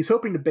course. He's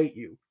hoping to bait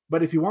you,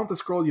 but if you want the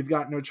scroll, you've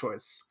got no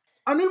choice.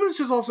 Anubis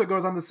just also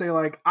goes on to say,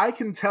 like, I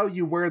can tell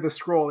you where the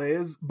scroll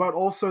is, but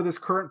also this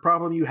current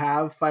problem you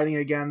have fighting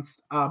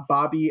against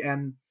Bobby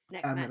and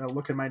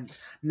look at my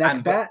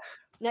Nekhbet.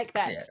 Nekhbet.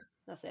 Yeah.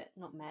 That's it,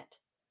 not Met.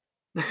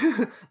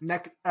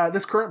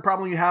 This current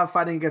problem you have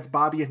fighting against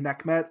Bobby and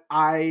Nekhmet,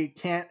 I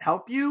can't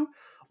help you.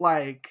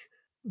 Like,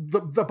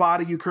 the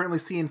body you currently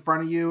see in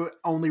front of you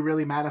only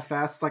really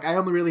manifests. Like, I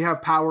only really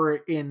have power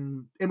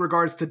in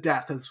regards to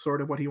death, is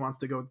sort of what he wants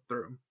to go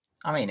through.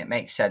 I mean, it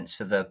makes sense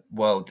for the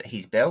world that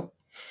he's built.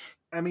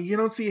 I mean, you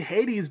don't see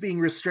Hades being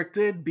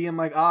restricted, being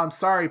like, "Oh, I'm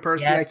sorry,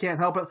 Percy, I can't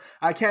help it.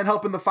 I can't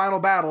help in the final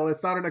battle.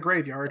 It's not in a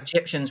graveyard."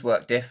 Egyptians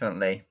work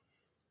differently.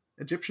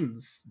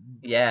 Egyptians,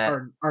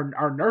 are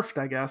nerfed,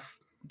 I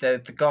guess.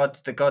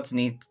 The gods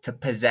need to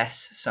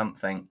possess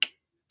something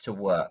to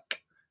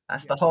work.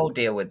 That's the whole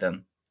deal with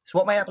them. It's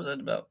what my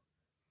episode's about.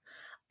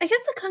 I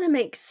guess that kind of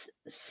makes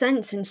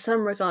sense in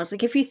some regards.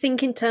 Like, if you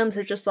think in terms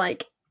of just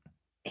like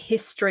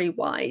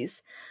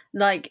history-wise,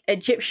 like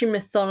Egyptian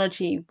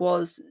mythology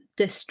was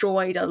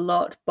destroyed a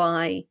lot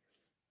by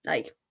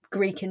like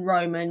Greek and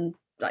Roman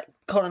like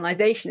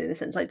colonization, in a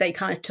sense. Like, they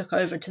kind of took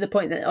over to the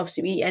point that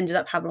obviously we ended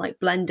up having like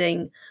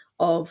blending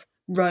of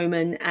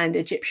Roman and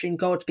Egyptian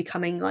gods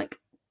becoming like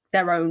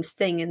their own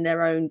thing and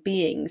their own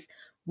beings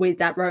with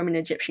that Roman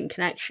Egyptian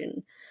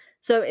connection.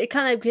 So it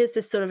kind of gives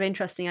this sort of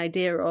interesting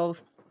idea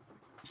of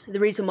the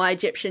reason why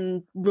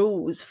Egyptian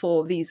rules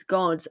for these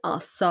gods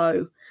are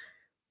so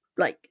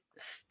like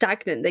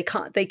stagnant.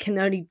 They can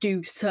only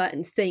do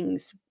certain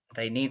things.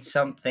 They need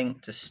something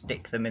to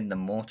stick them in the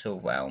mortal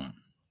realm.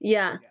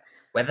 Yeah.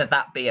 whether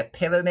that be a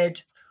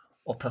pyramid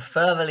or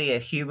preferably a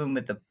human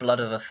with the blood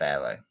of a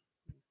pharaoh.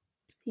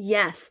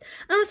 Yes.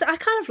 And also, I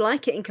kind of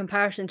like it in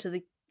comparison to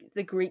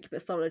the Greek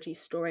mythology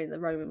story and the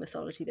Roman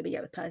mythology that we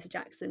get with Percy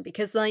Jackson,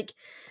 because, like,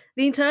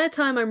 the entire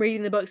time I'm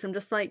reading the books, I'm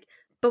just like,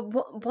 but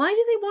why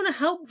do they want to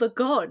help the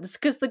gods?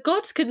 Because the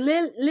gods could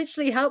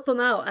literally help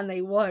them out and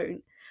they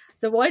won't.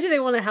 So why do they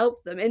want to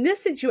help them? In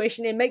this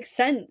situation, it makes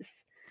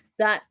sense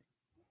that,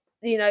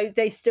 you know,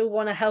 they still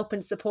want to help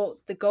and support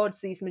the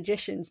gods, these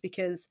magicians,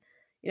 because,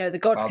 you know, the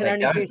gods can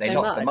only do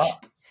so much. Them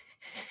up.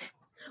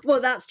 Well,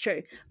 that's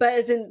true. But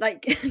as in,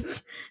 like,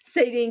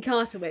 Sadie and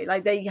Cartaway,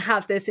 like, they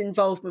have this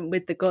involvement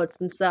with the gods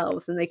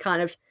themselves, and they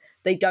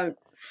don't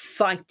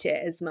fight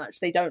it as much.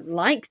 They don't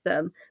like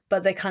them,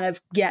 but they kind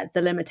of get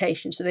the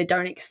limitations, so they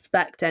don't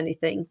expect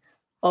anything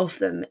of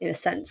them, in a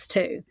sense,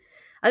 too.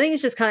 I think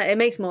it's just kind of, it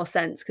makes more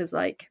sense, because,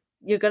 like,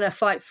 you're going to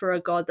fight for a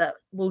god that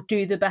will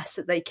do the best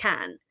that they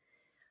can,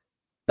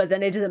 but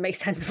then it doesn't make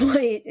sense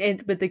why,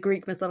 with the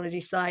Greek mythology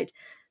side,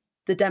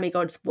 the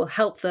demigods will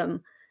help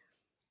them,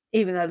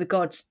 even though the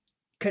gods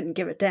couldn't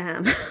give a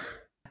damn.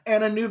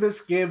 And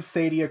Anubis gives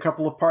Sadie a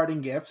couple of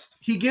parting gifts.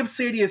 He gives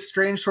Sadie a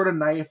strange sort of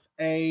knife,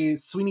 a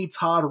Sweeney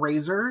Todd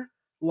razor,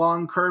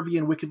 long, curvy,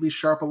 and wickedly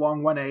sharp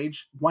along one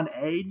edge,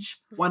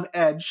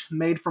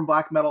 made from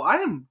black metal.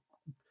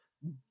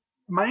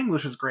 My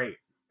English is great.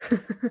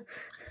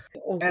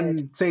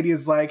 And Sadie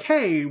is like,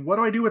 hey, what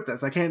do I do with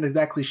this? I can't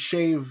exactly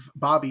shave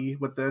Bobby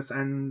with this.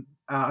 And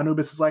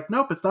Anubis is like,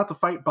 nope, it's not to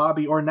fight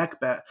Bobby or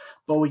Nekhbet,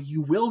 but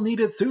you will need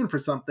it soon for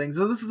something.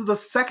 So this is the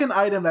second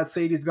item that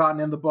Sadie's gotten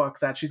in the book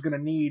that she's going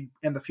to need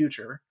in the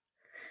future.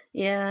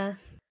 Yeah.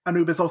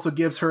 Anubis also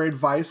gives her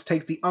advice,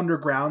 take the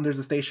underground. There's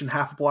a station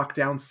half a block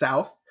down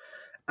south.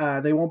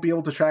 They won't be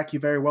able to track you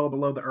very well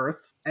below the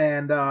earth.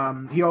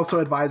 And he also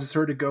advises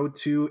her to go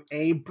to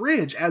a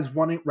bridge, as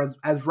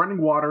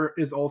running water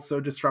is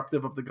also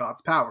disruptive of the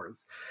god's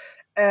powers.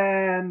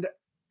 And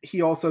he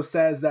also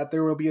says that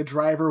there will be a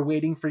driver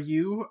waiting for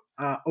you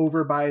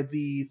over by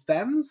the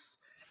Thames.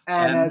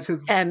 And as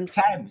his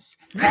Thames.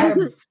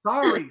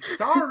 Sorry.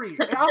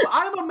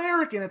 I'm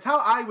American. It's how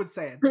I would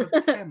say it.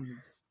 The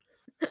Thames.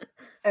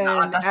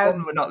 And that's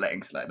one we're not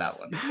letting slide, that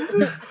one.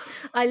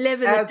 I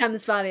live in the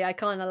Thames Valley. I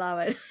can't allow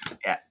it.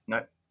 Yeah,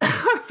 no.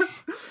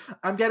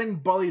 I'm getting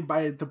bullied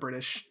by the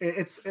British.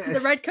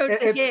 The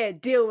redcoats are here.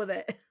 Deal with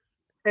it.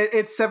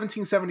 It's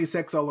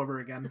 1776 all over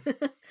again.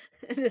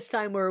 This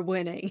time we're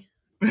winning.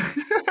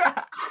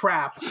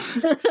 Crap.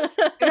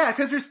 Yeah,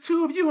 because there's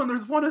two of you and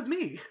there's one of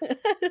me.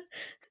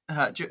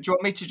 Do you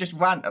want me to just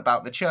rant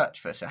about the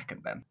church for a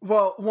second then?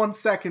 Well, 1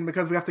 second,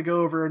 because we have to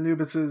go over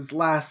Anubis's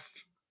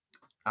last...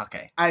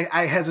 Okay.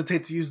 I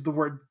hesitate to use the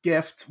word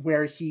gift,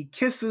 where he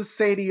kisses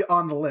Sadie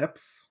on the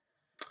lips.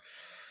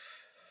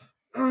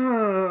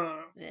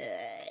 And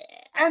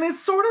it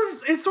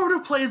sort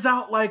of plays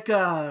out like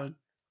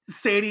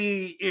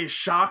Sadie is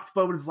shocked,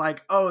 but was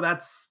like, oh,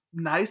 that's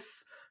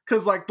nice.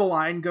 Because, like, the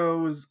line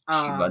goes...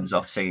 she runs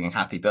off singing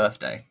Happy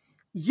Birthday.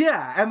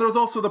 Yeah, and there's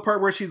also the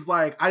part where she's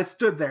like, I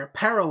stood there,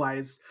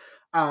 paralyzed,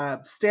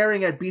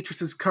 staring at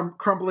Beatrice's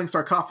crumbling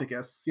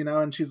sarcophagus, you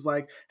know, and she's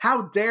like,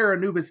 how dare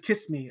Anubis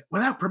kiss me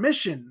without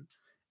permission?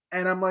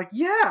 And I'm like,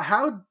 yeah,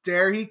 how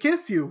dare he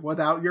kiss you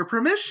without your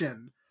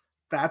permission?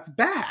 That's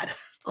bad.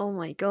 Oh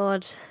my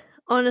god.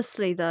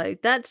 Honestly, though,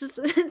 that's just,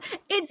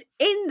 it's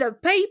in the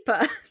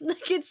paper.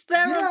 Like, it's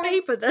there on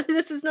paper that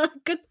this is not a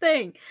good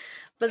thing.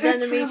 But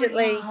then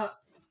immediately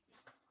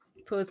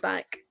pulls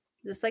back.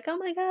 Just like, oh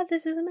my god,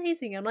 this is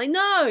amazing. I'm like,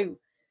 no!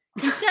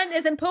 Consent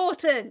is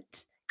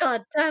important!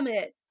 God damn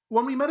it.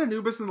 When we met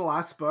Anubis in the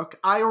last book,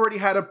 I already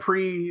had a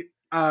pre-notion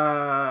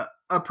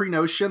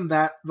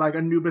that, like,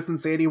 Anubis and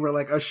Sadie were,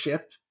 like, a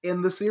ship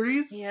in the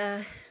series.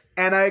 Yeah.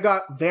 And I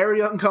got very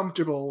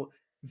uncomfortable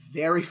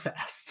very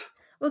fast.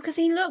 Well, because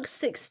he looks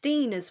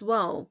 16 as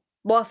well,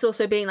 whilst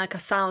also being, like,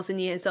 1,000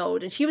 years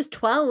old. And she was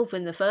 12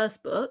 in the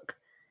first book.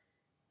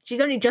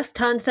 She's only just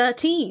turned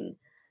 13.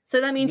 So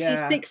that means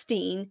he's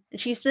 16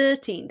 and she's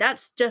 13.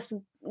 That's just,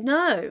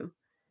 no.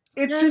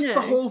 It's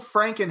the whole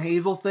Frank and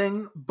Hazel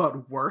thing,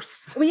 but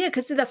worse. Well, yeah,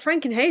 because the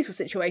Frank and Hazel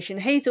situation,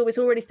 Hazel is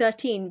already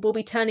 13, will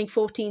be turning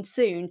 14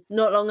 soon,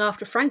 not long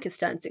after Frank has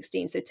turned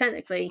 16. So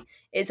technically,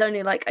 it's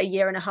only like a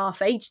year and a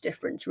half age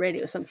difference,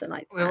 really, or something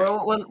like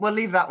that. We'll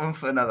leave that one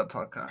for another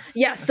podcast.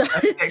 Yeah, so...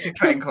 Let's stick to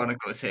Crane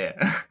Chronicles here.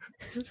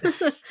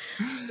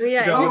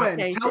 Yeah,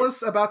 Owen, tell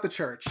us about the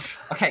church.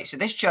 Okay, so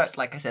this church,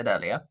 like I said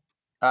earlier,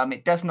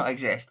 it does not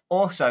exist.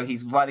 Also,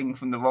 he's running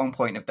from the wrong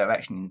point of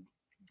direction.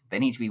 They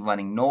need to be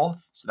running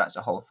north, so that's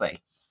the whole thing.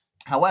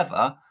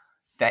 However,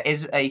 there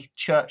is a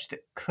church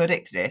that could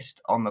exist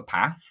on the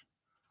path,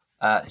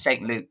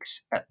 St.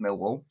 Luke's at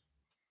Millwall,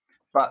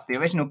 but the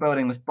original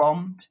building was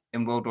bombed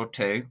in World War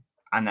II,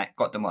 and that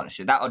got demolished.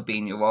 So that would be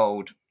in your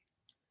old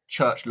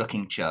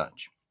church-looking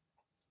church.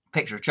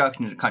 Picture a church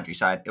in the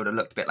countryside, it would have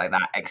looked a bit like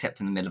that, except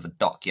in the middle of a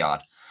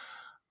dockyard.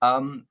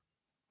 And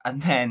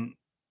then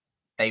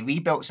they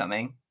rebuilt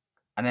something,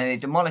 and then they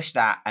demolished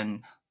that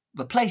and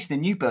replaced the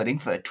new building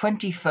for the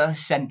 21st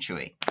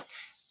century.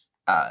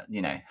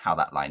 You know how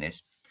that line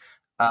is.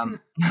 So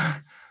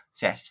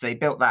yes, so they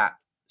built that.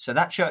 So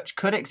that church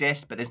could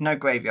exist, but there's no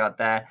graveyard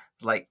there.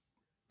 Like,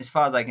 as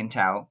far as I can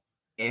tell,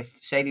 if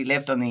Sadie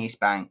lived on the East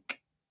Bank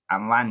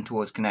and ran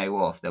towards Canary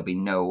Wharf, there'll be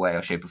no way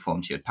or shape or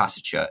form she would pass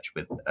a church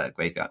with a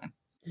graveyard in.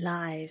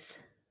 Lies.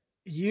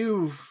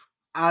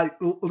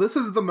 This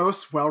is the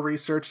most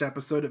well-researched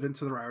episode of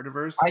Into the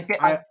Riordiverse.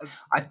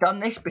 I've done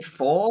this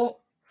before,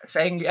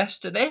 saying yes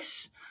to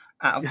this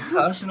out of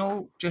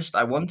personal, just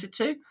I wanted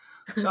to.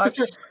 So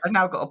I've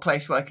now got a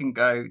place where I can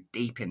go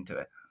deep into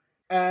it.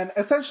 And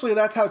essentially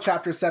that's how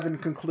Chapter 7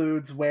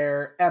 concludes,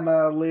 where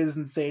Emma, Liz,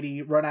 and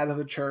Sadie run out of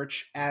the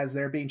church as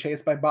they're being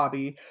chased by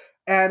Bobby.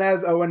 And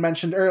as Owen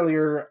mentioned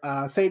earlier,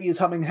 Sadie is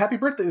humming Happy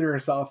Birthday to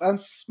herself and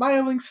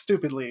smiling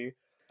stupidly.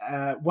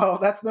 Well,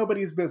 that's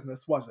nobody's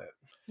business, was it?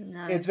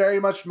 No. It's very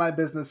much my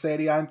business,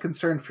 Sadie. I'm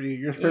concerned for you.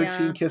 You're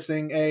 13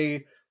 kissing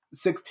a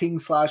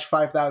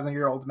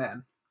 16/5,000-year-old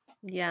man.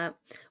 Yeah.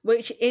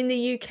 Which in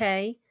the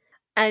UK,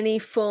 any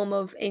form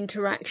of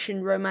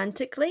interaction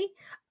romantically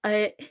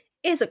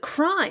is a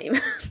crime.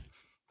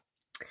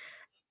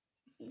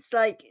 It's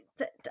like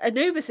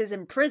Anubis is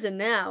in prison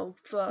now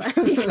for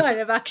any kind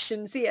of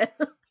actions here.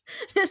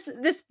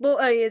 This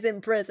boy is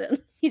in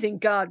prison. He's in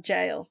guard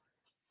jail.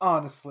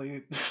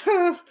 Honestly.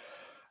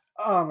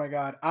 Oh my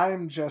god.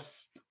 I'm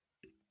just...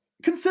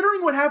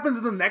 Considering what happens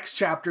in the next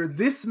chapter,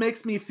 this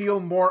makes me feel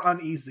more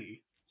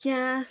uneasy.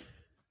 Yeah.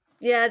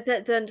 Yeah,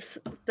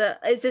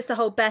 is this the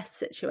whole Beth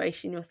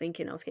situation you're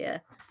thinking of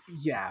here?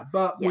 Yeah,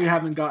 but we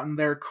haven't gotten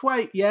there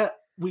quite yet.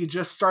 We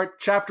just start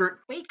chapter...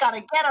 We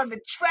gotta get on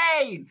the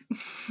train!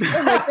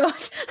 Oh my god.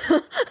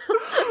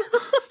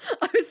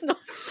 I was not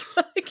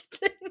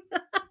expecting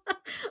that.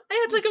 I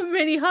had like a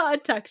mini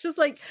heart attack. Just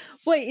like,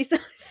 wait, that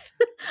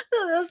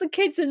was the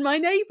kids in my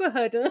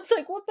neighbourhood. And I was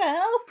like, what the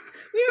hell?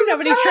 We don't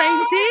have any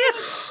trains here.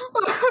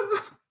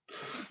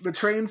 The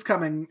train's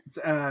coming,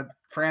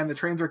 Fran, the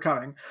trains are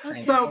coming.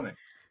 Okay. So,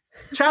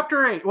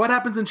 Chapter 8. What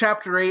happens in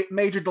Chapter 8?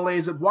 Major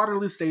delays at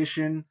Waterloo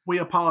Station. We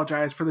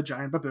apologize for the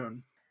giant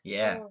baboon.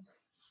 Yeah.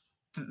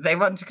 They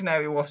run to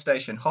Canary Wharf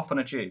Station, hop on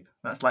a tube.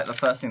 That's like the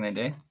first thing they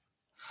do.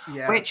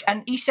 Yeah.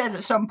 And he says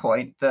at some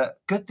point that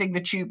good thing the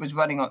tube was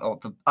running on, or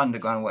the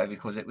underground, whatever he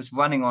calls it, was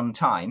running on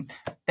time.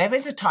 There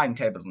is a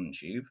timetable on the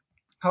tube.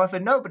 However,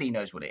 nobody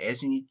knows what it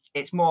is. And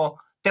it's more,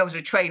 there was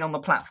a train on the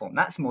platform.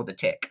 That's more the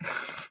tick.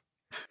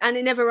 And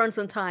it never runs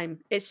on time.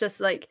 It's just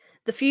like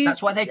the few...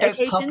 That's why they don't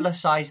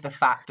publicise the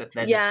fact that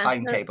there's a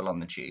timetable on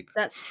the tube.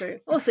 That's true.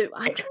 Also,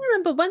 I'm trying to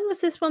remember, when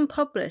was this one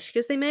published?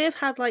 Because they may have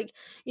had like,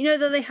 you know,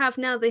 that they have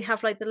now, they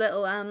have like the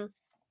little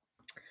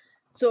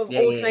sort of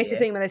automated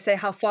thing where they say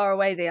how far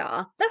away they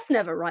are. That's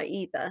never right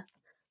either.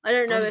 I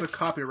don't know if... the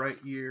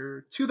copyright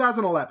year?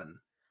 2011.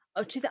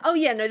 Oh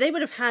yeah, no, they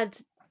would have had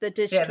the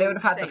digital. Yeah, they would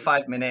have had the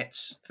 5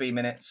 minutes, 3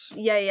 minutes.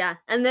 Yeah,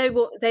 and they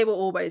were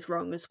always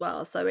wrong as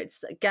well. So it's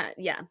So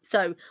that's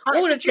all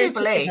the of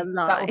Jubilee. This is a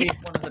lie. That will be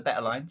one of the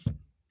better lines.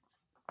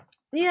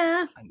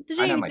 Yeah, the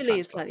Jubilee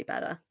is slightly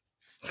better.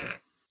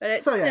 But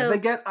it's they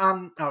get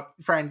on. Oh,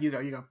 Fran, you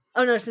go.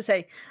 Oh no, to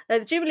say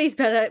the Jubilee's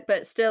better,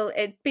 but still,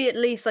 it'd be at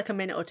least like a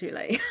minute or two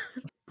late.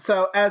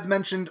 So, as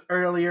mentioned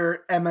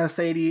earlier, Emma,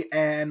 Sadie,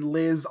 and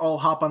Liz all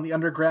hop on the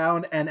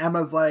underground, and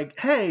Emma's like,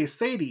 "Hey,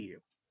 Sadie,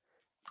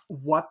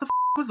 what the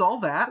was all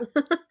that?"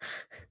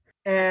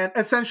 And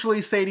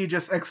essentially, Sadie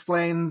just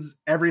explains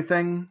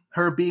everything.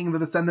 Her being the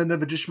descendant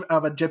of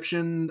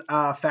Egyptian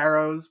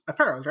pharaohs,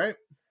 right?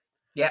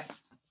 Yeah.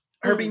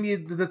 Her being the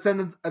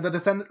descendant,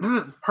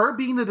 her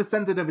being the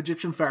descendant of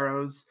Egyptian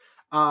pharaohs,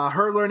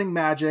 her learning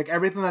magic,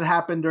 everything that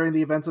happened during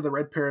the events of the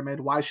Red Pyramid,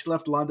 why she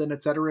left London,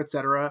 etc.,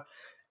 etc.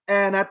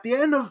 And at the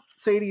end of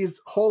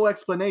Sadie's whole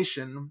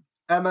explanation,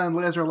 Emma and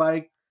Liz are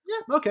like,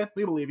 "Yeah, okay,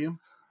 we believe you."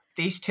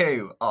 These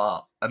two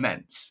are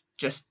immense.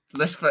 Just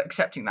list for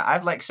accepting that. I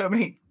have like so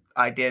many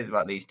ideas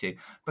about these two,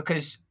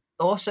 because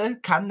also,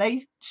 can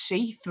they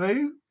see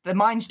through? Their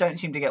minds don't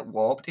seem to get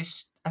warped.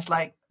 It's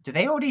like, do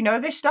they already know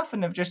this stuff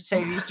and have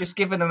Sadie's just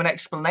given them an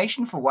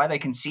explanation for why they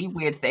can see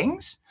weird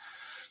things?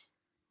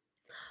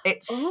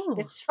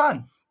 It's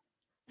fun.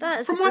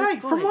 From what I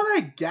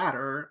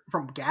gather,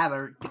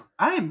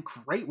 I am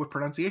great with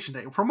pronunciation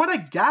today. From what I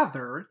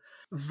gather,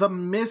 the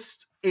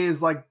mist is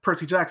like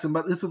Percy Jackson,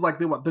 but this is like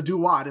the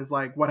Duat is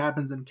like what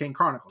happens in King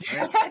Chronicles,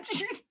 right?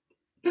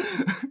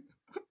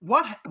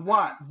 What?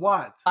 I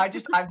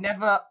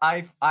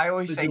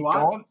always say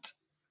daunt,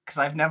 because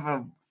I've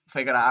never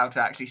figured out how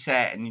to actually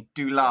say it, and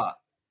Dulat.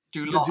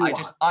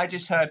 I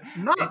just heard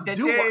not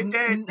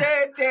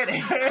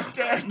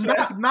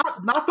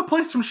the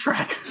place from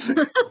Shrek.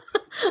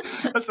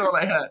 That's all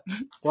I heard.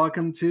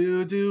 Welcome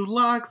to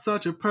Duloc,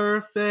 such a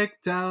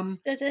perfect town.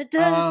 What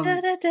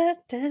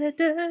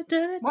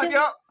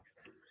up?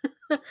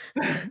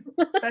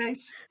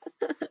 Face.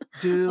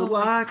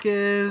 Duloc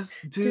is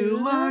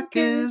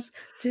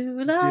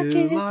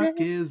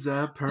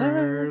a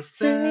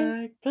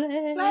perfect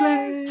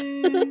place.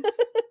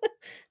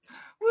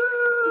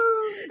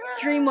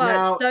 DreamWorks,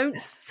 now, don't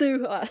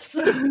sue us.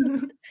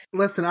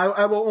 Listen,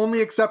 I will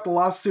only accept a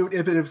lawsuit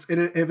if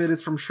it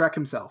is from Shrek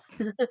himself.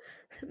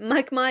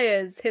 Mike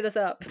Myers, hit us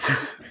up.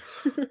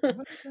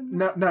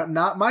 No,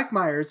 not Mike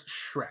Myers.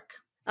 Shrek.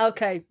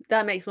 Okay,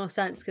 that makes more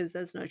sense because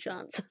there's no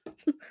chance.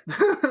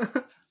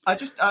 I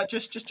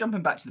just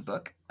jumping back to the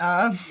book.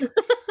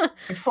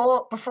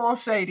 Before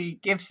Sadie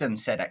gives them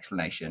said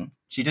explanation,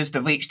 she does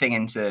the reach thing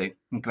into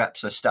and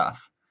grabs her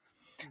stuff,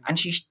 and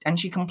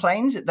she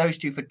complains at those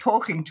two for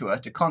talking to her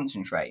to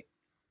concentrate.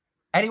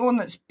 Anyone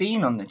that's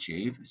been on the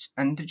tube,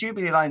 and the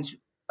Jubilee line's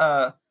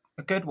a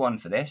good one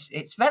for this.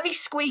 It's very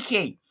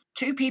squeaky.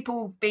 Two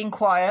people being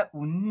quiet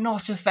will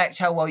not affect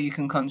how well you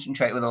can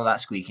concentrate with all that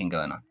squeaking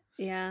going on.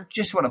 Yeah.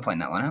 Just want to point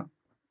that one out.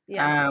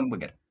 Yeah. We're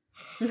good.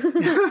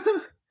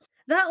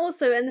 That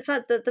also, and the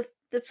fact that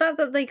the fact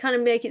that they kind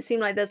of make it seem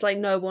like there's like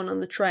no one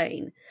on the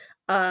train,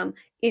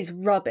 is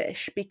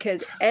rubbish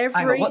because every.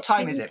 Hang on, what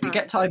time is it? single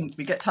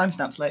We get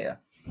timestamps later.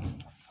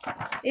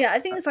 Yeah, I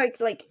think it's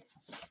like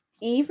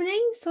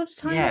evening sort of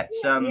time. Yeah,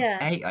 it's yeah.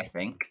 8, I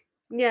think.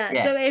 Yeah,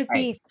 Yeah, so it'd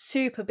be 8.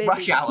 super busy.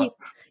 Rush hour.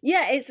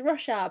 Yeah, it's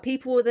rush hour.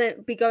 People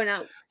would be going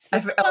out. To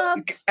the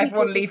pubs,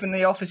 Everyone people- leaving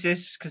the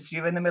offices because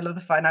you're in the middle of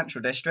the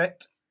financial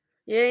district.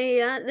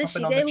 Yeah. Hopping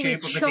Literally, on they the will be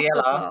tube with the DLR.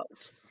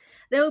 chock-a-blocked.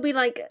 They'll be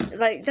like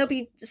they'll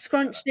be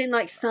scrunched in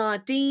like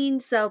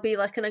sardines. There'll be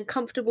like an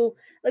uncomfortable.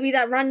 There'll be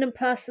that random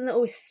person that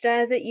always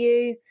stares at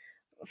you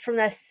from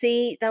their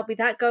seat. There'll be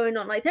that going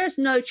on. Like there's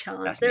no chance.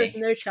 That's There is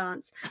me. no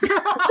chance.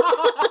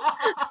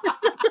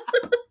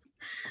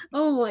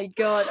 Oh my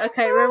god.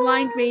 Okay,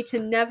 remind me to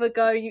never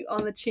go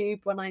on the tube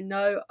when I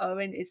know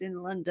Owen is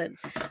in London.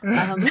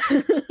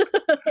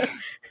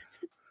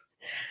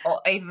 Or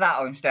either that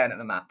or I'm staring at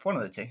the map. One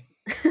of the two.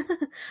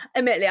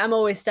 Admittedly, I'm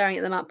always staring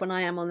at the map when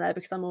I am on there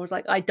because I'm always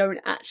like, I don't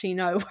actually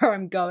know where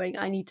I'm going.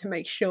 I need to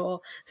make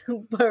sure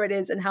where it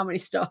is and how many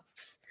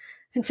stops,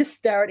 and just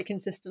stare at it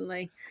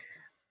consistently.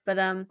 But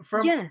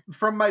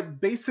From my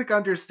basic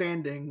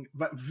understanding,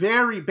 but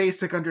very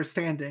basic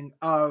understanding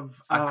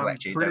of I'll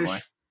correct you, don't worry.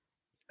 British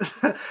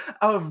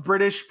of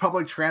British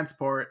public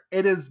transport,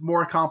 it is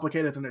more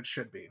complicated than it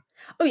should be.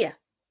 oh yeah.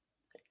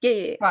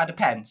 Well, it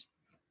depends.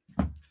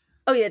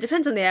 Oh yeah, it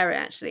depends on the area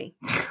actually.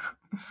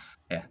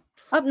 Yeah.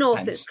 Up north,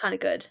 Depends. it's kind of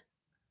good.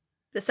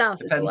 The south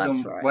Depends is the worst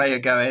on for it. where you're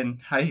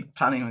going, how you're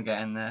planning on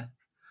getting there,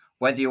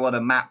 whether you want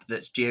a map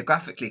that's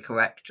geographically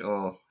correct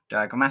or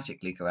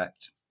diagrammatically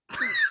correct.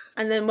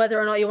 And then whether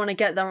or not you want to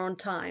get there on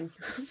time.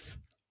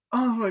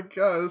 Oh my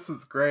god, this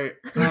is great.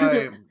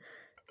 But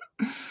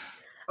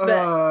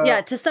But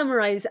yeah, to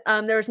summarize,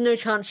 there is no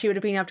chance she would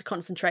have been able to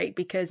concentrate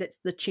because it's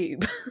the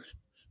tube.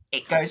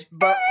 It goes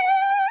but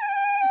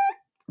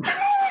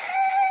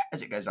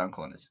as it goes around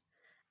corners.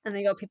 And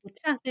they got people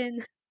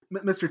chatting.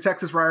 Mr.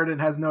 Texas Riordan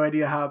has no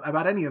idea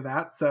about any of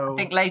that. So I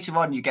think later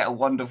on you get a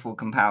wonderful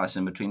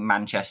comparison between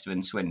Manchester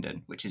and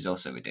Swindon, which is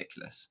also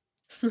ridiculous.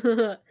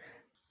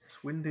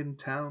 Swindon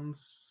Town,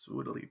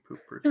 Swiddly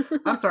Pooper.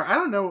 I'm sorry, I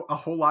don't know a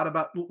whole lot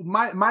about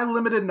my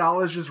limited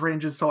knowledge just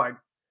ranges to like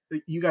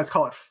you guys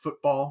call it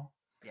football.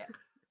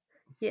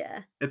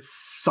 Yeah. It's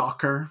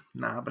soccer.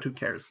 Nah, but who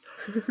cares?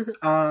 It's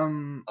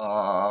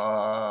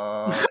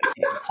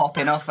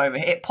popping off over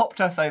here. It popped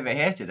off over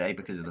here today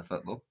because of the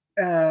football.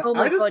 Oh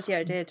my god, yeah,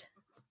 I did.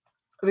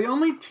 The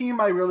only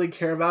team I really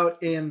care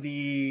about in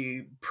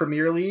the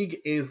Premier League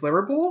is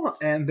Liverpool,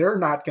 and they're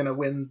not going to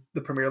win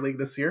the Premier League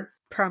this year.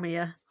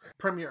 Premier.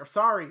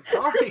 Sorry.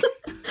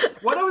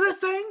 What was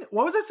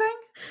it saying?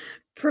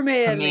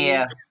 Premier.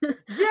 Yeah. Yeah,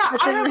 I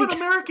have an like-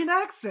 American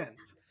accent.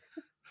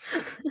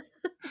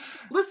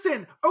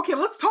 Listen, okay,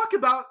 let's talk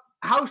about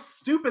how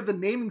stupid the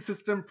naming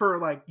system for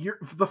like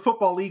the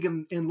football league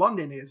in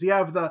London is. You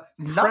have the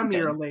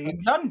Premier League.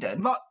 In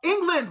London?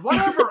 England,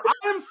 whatever.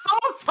 I am so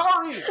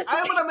sorry. I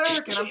am an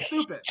American. I'm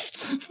stupid.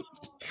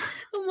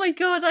 Oh my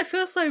god, I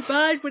feel so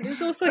bad, but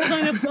it's also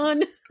kind of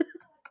fun.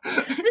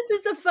 This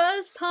is the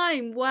first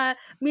time where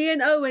me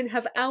and Owen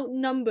have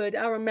outnumbered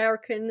our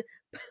American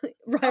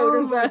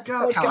Oh my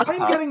god, podcast.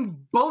 I'm getting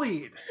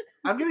bullied.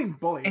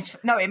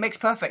 It makes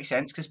perfect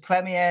sense because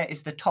Premier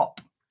is the top.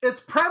 It's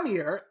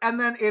Premier, and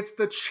then it's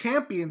the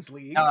Champions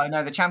League.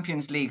 No, the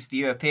Champions League's the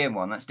European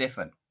one. That's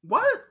different.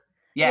 What?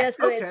 Yeah.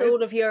 So it's okay.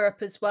 all of Europe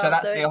as well. So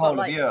that's it's the whole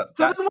not of Europe.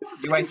 So That's then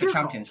what's the UEFA second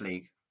Champions tier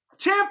League.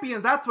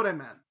 Champions, that's what I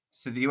meant.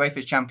 So the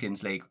UEFA's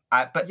Champions League.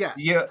 But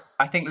Yeah.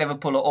 I think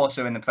Liverpool are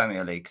also in the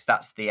Premier League because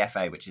that's the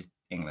FA, which is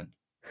England.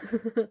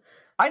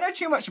 I know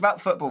too much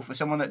about football for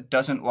someone that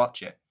doesn't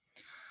watch it.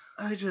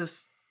 I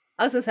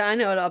was gonna say I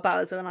know a lot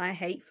about it, and I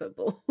hate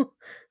football.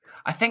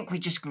 I think we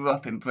just grew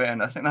up in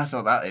Britain. I think that's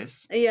all that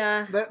is.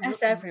 Yeah,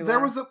 that's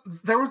everywhere.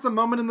 There was a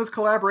moment in this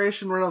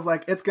collaboration where I was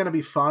like, it's gonna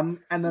be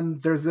fun, and then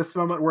there's this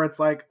moment where it's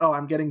like, oh,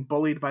 I'm getting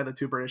bullied by the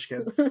two British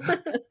kids.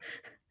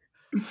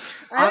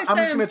 I'm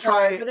just gonna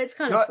try, but it's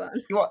kind of fun.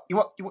 You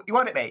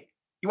want it, mate?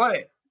 You want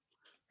it?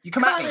 You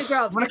come at me. You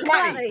want to come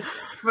at me? You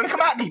want to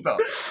come at me, bro?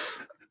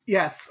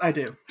 Yes, I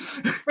do.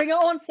 Bring it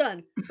on,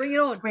 son. Bring it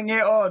on. Bring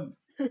it on.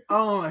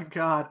 Oh my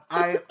god,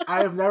 I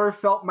have never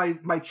felt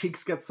my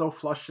cheeks get so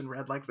flushed and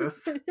red like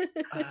this.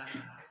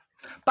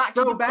 Back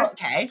to the book,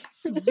 eh?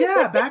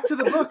 Yeah, back to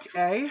the book,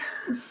 eh?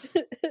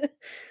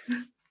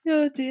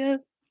 Oh dear.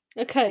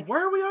 Okay.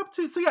 Where are we up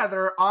to? So yeah,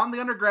 they're on the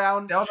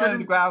underground. They're on the Shouldn't-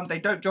 underground. They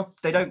don't drop.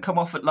 They don't come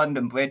off at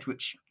London Bridge,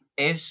 which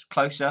is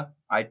closer.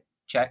 I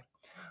checked.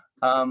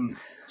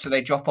 So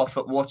they drop off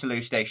at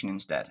Waterloo Station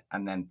instead,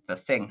 and then the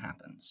thing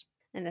happens.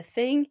 And the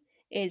thing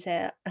is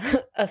a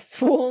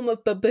swarm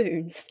of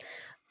baboons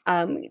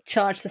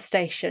charge the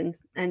station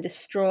and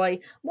destroy.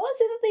 What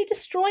is it that they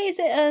destroy? Is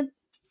it a?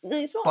 No,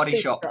 it's not Body a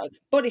shop. Superdrug.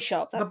 Body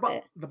shop. That's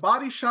it. The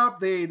body shop.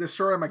 They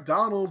destroy a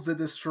McDonald's. They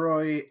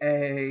destroy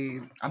a.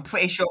 I'm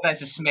pretty sure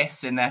there's a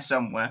Smiths in there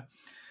somewhere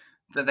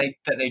that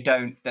they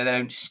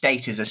don't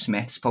state as a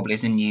Smiths, probably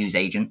as a news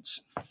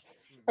agents,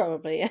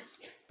 Probably. Yeah.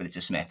 but it's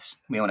a Smiths.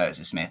 We all know it's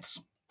a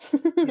Smiths.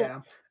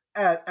 Yeah.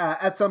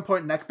 At some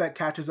point, Neckbeck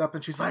catches up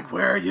and she's like,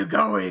 "Where are you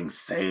going,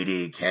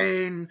 Sadie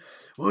Kane?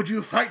 Would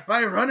you fight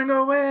by running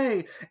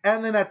away?"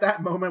 And then at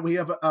that moment, we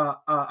have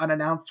an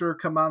announcer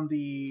come on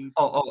the.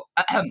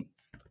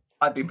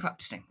 I've been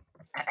practicing.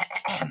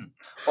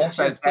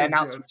 Also, Yes, the please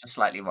announcements are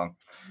slightly wrong.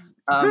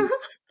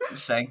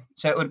 Just saying.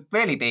 So it would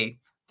really be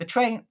the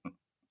train.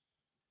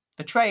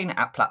 The train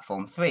at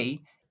platform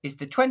 3 is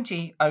the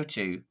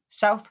 2002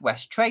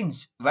 Southwest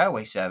Trains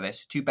railway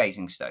service to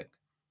Basingstoke,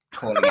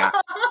 calling out.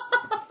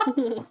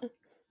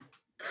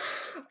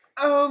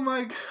 Oh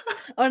my god!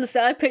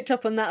 Honestly, I picked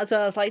up on that as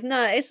well. I was like,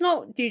 no, it's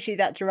not usually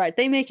that direct.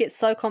 They make it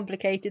so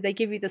complicated. They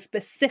give you the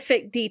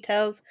specific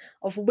details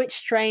of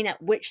which train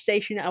at which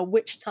station at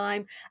which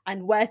time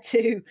and where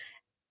to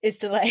is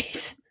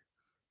delayed.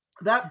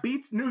 That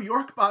beats New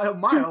York by a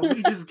mile.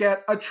 We just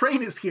get a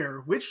train is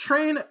here. Which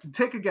train?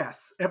 Take a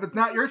guess. If it's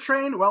not your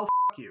train, well,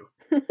 f*** you.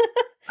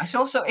 It's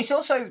also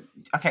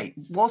okay.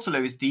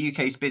 Waterloo is the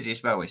UK's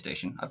busiest railway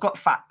station. I've got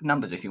fat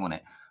numbers if you want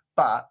it,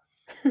 but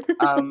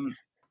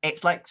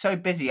it's like so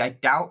busy. I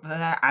doubt that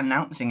they're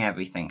announcing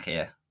everything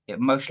here. It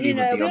mostly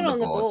would be on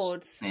the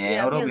boards.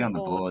 Yeah, it'll all be on the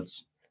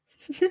boards.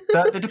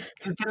 the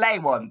delay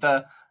one,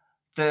 the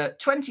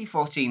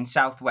 2014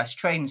 Southwest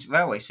Trains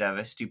railway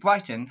service to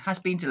Brighton has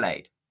been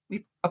delayed.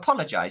 We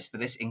apologise for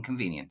this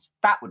inconvenience.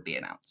 That would be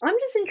announced. I'm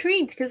just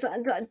intrigued because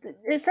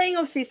it's saying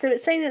obviously, so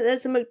it's saying that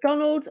there's a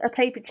McDonald's, a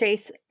paper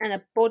chase, and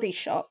a body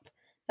shop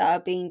that are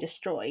being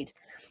destroyed.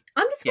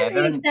 I'm just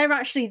wondering if they're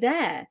actually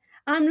there.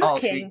 I'm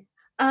looking,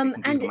 and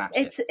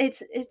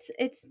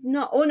it's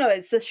not. Oh no,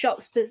 it's the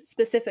shops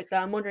specifically.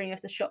 I'm wondering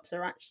if the shops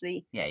are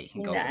actually. Yeah, you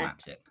can Google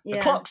Maps it. Yeah.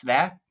 The clock's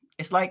there.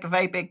 It's like a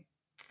very big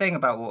thing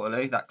about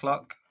Waterloo. That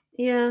clock.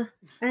 Yeah,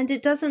 and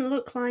it doesn't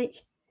look like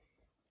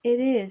it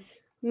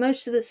is.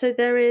 Most of so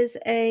there is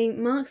a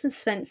Marks and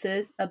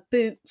Spencer's, a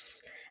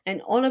Boots,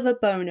 an Oliver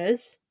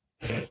Boners.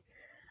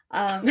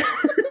 I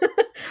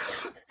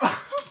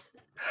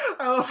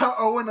love how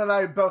Owen and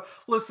I both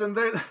listen.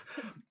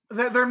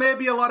 There may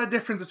be a lot of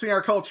difference between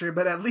our culture,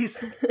 but at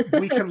least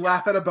we can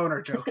laugh at a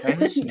boner joke. There's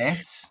a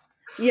Smiths.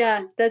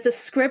 Yeah, there's a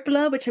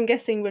Scribbler, which I'm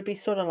guessing would be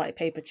sort of like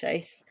Paper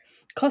Chase.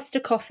 Costa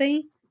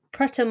Coffee,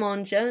 Pret a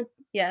Manger,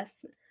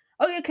 yes.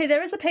 Oh, okay,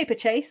 there is a Paper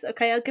Chase.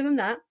 Okay, I'll give him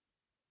that.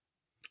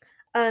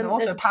 They're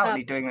also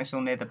apparently doing this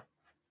all near the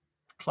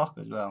clock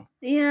as well.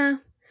 Yeah,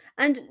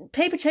 and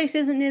Paper Chase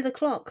isn't near the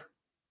clock.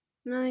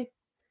 No,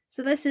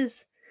 so this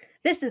is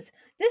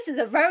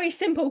a very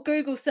simple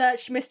Google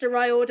search, Mr.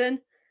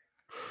 Riordan.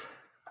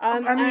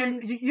 I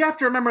mean, you have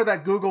to remember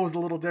that Google was a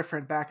little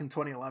different back in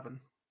 2011.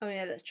 Oh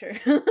yeah, that's true.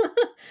 Still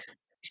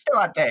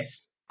had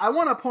this. I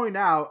want to point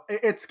out,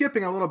 it's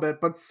skipping a little bit,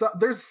 but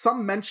there's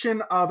some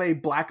mention of a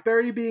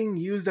BlackBerry being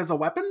used as a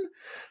weapon.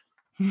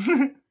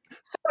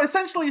 So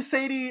essentially,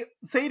 Sadie.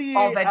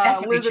 Oh, they'd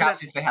definitely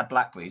chaps if they had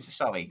Blackberries.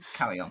 Sorry,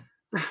 carry on.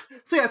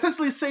 So yeah,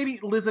 essentially, Sadie,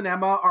 Liz, and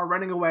Emma are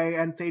running away,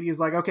 and Sadie is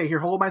like, "Okay, here,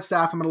 hold my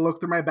staff. I'm going to look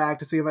through my bag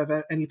to see if I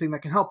have anything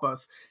that can help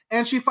us."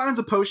 And she finds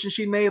a potion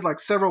she made like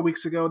several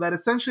weeks ago that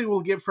essentially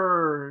will give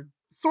her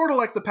sort of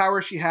like the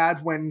power she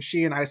had when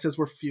she and Isis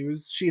were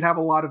fused. She'd have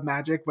a lot of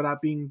magic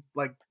without being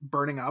like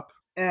burning up,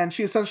 and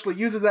she essentially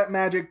uses that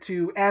magic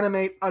to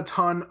animate a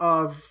ton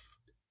of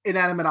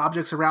inanimate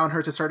objects around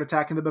her to start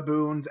attacking the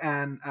baboons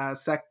and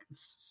the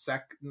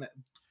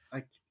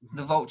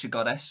vulture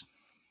goddess,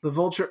 the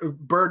vulture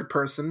bird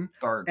person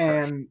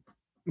and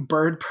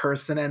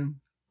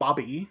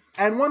Bobby.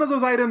 And one of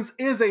those items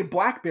is a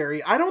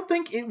BlackBerry. I don't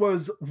think it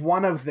was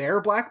one of their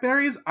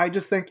BlackBerries. I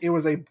just think it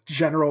was a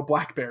general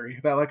BlackBerry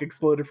that like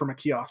exploded from a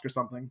kiosk or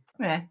something.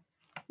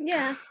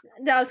 Yeah,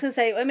 I was going to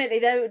say, admittedly,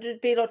 there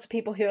would be lots of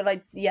people who are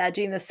like,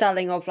 doing the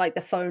selling of like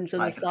the phones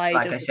on the side.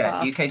 Like of I the said,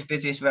 car. UK's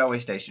busiest railway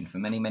station for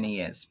many, many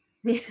years.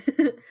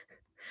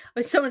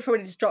 Someone's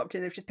probably just dropped it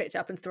and they've just picked it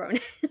up and thrown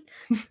it.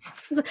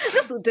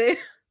 This will do.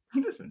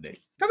 This will do.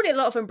 Probably a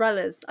lot of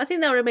umbrellas. I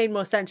think that would have made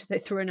more sense if they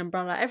threw an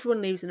umbrella.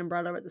 Everyone leaves an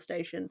umbrella at the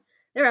station.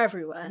 They're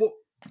everywhere. Well,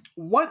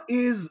 what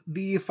is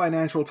the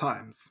Financial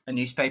Times? A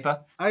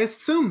newspaper? I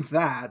assume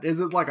that. Is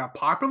it like a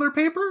popular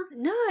paper?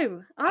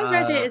 No, I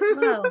read it as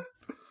well.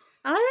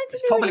 And I don't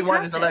think it's probably why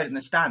there's a load in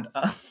the stand.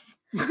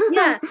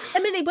 Yeah, I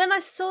mean, when I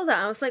saw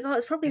that, I was like, "Oh,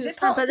 it's probably the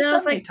stand." But then I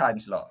was like,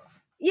 Times lot.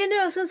 Yeah,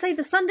 no, I was going to say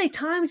the Sunday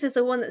Times is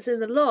the one that's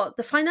in the lot.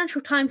 The Financial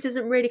Times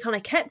isn't really kind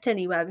of kept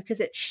anywhere because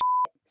it's shit.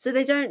 So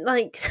they don't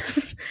like.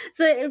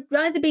 So it would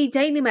either be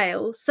Daily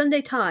Mail,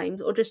 Sunday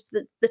Times, or just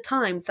the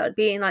Times that would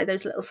be in like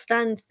those little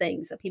stand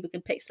things that people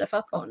can pick stuff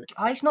up on.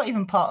 It's not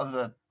even part of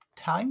the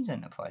Times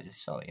Enterprises.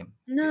 Sorry.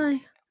 No.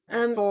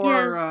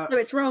 For, So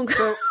it's wrong.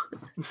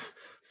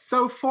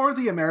 So for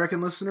the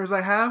American listeners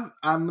I'm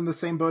in the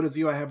same boat as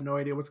you. I have no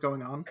idea what's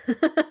going on.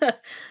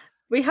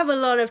 We have a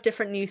lot of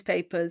different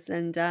newspapers,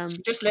 and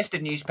She just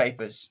listed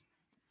newspapers.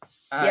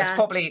 Yeah.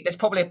 There's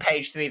probably a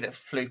page 3 that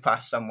flew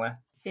past somewhere.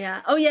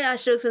 yeah. Oh yeah,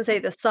 actually, I was going to say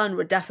the Sun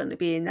would definitely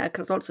be in there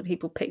because lots of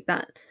people pick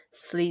that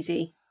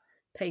sleazy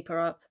paper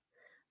up,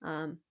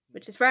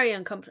 which is very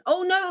uncomfortable.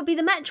 Oh no, it would be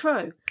the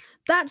Metro.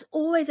 That's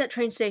always at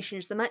train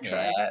stations. The Metro.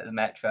 Yeah, the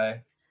Metro.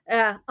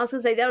 Yeah, I was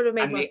going to say that would have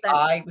made And more the sense.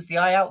 eye, was the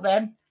eye out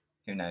then?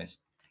 Who knows?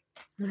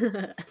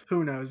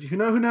 Who knows? You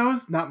know who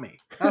knows? Not me.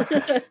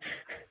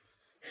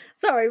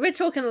 Sorry, we're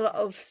talking a lot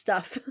of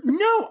stuff.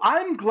 No,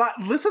 I'm glad.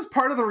 This is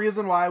part of the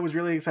reason why I was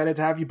really excited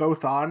to have you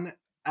both on.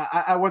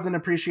 I wasn't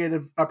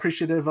appreciative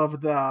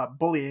of the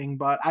bullying,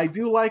 but I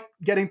do like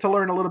getting to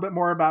learn a little bit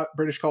more about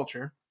British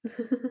culture.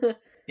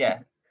 Yeah.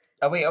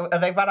 Are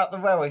they run up the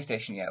railway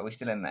station yet? Are we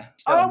still in there?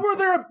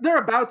 They're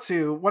about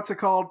to. What's it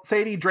called?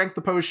 Sadie drank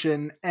the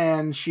potion,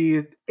 and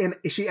she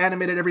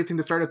animated everything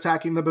to start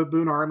attacking the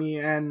baboon army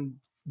and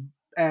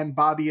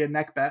Bobby and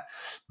Neckbet.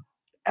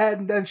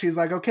 And then she's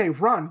like, "Okay,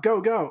 run,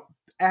 go!"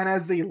 And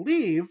as they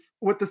leave,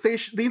 with the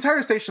station, the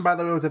entire station, by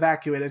the way, was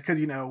evacuated because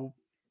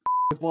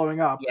was blowing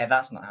up. Yeah,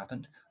 that's not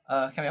happened.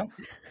 Carry on.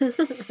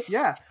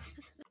 Yeah.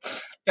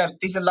 Yeah,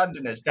 these are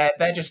Londoners.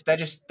 They're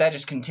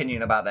just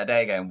continuing about their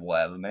day, going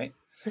whatever, mate.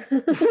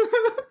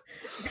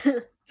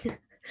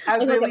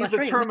 As they leave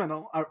the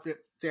terminal.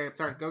 Yeah,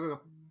 sorry, go.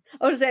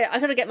 I was say I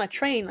gotta get my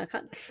train. I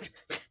can't.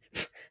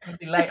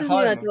 Be late This is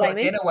home. gonna We've delay got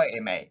me. dinner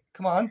waiting, mate.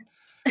 Come on,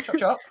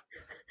 chop.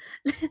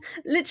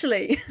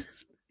 Literally.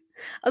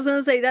 I was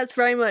gonna say that's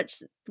very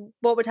much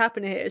what would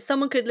happen here.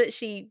 Someone could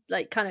literally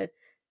kind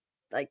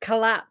of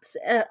collapse.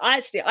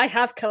 I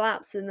have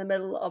collapsed in the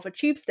middle of a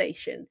tube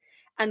station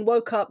and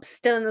woke up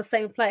still in the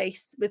same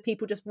place with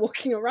people just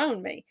walking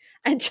around me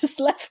and just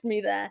left me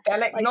there. They'll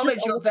just acknowledge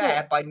on you're the floor.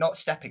 there by not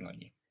stepping on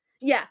you.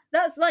 Yeah,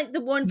 that's like the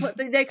one point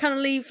they kind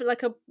of leave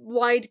like a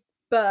wide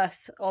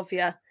berth of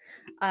you,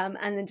 and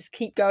then just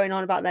keep going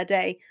on about their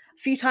day. A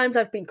few times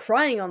I've been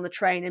crying on the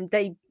train, and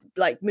they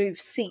move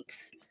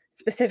seats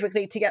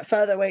specifically to get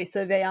further away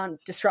so they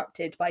aren't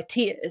disrupted by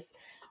tears.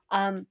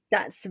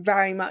 That's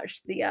very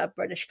much the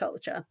British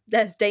culture.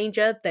 There's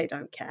danger, they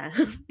don't care.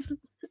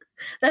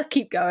 They'll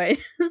keep going.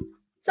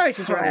 Sorry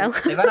to derail.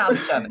 They ran out of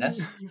the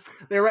terminus.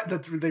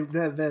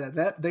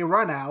 They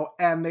run out,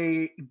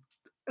 and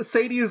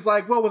Sadie is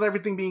like, well, with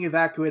everything being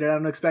evacuated, I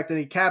don't expect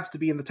any cabs to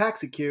be in the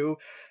taxi queue.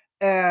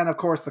 And of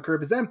course, the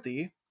curb is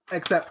empty,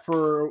 except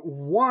for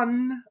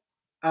one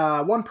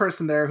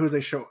person there who's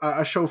a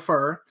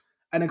chauffeur,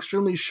 an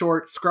extremely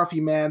short, scruffy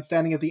man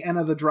standing at the end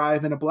of the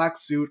drive in a black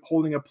suit,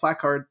 holding a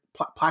placard?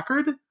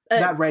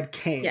 That read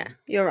cane. Yeah,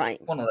 you're right.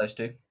 One of those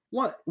two.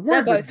 What?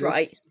 They're both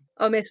right.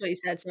 I missed what you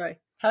said, sorry.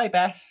 Hello,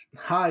 Bess.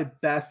 Hi,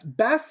 Bess.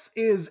 Bess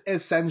is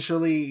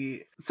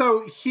essentially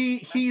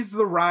he's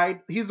the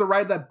ride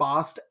that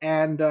Bast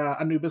and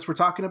Anubis were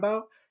talking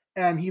about,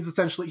 and he's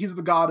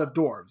the god of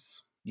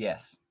dwarves.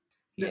 Yes,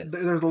 he is.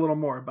 There's a little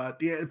more, but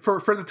yeah,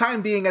 for the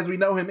time being, as we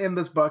know him in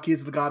this book,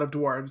 he's the god of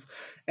dwarves,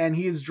 and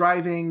he's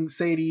driving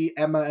Sadie,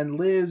 Emma, and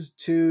Liz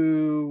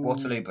to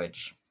Waterloo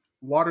Bridge.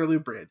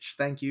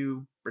 Thank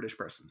you, British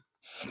person.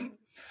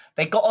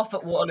 They got off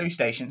at Waterloo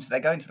Station, so they're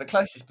going to the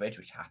closest bridge,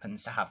 which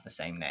happens to have the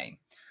same name.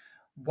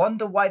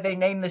 Wonder why they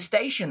named the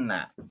station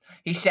that.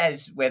 He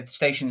says with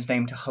stations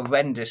named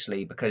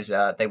horrendously because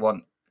they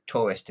want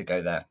tourists to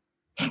go there.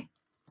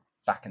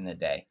 Back in the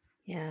day.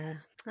 Yeah,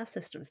 that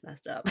system's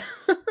messed up.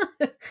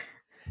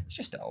 It's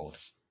just old.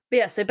 But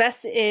yeah, so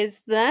Bess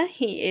is there.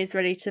 He is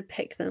ready to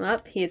pick them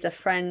up. He is a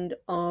friend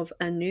of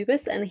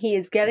Anubis, and he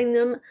is getting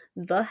them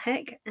the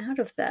heck out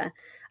of there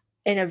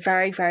in a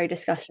very, very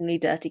disgustingly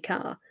dirty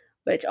car,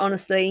 which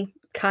honestly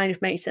kind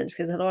of makes sense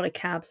because a lot of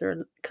cabs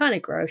are kind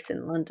of gross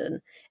in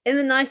London. In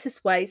the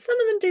nicest way, some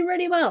of them do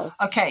really well.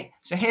 Okay,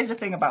 so here's the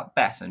thing about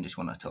Bess I just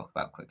want to talk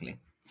about quickly,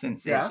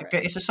 since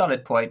it's a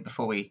solid point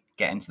before we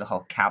get into the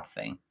whole cab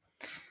thing.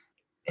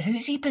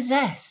 Who's he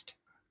possessed?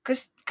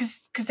 Because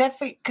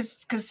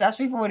as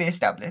we've already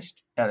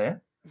established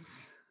earlier,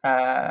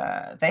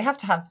 they have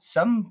to have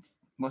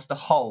what's the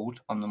hold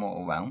on the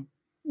mortal realm.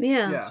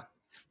 Yeah.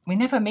 We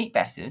never meet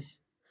Besses.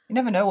 We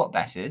never know what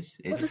Bess is.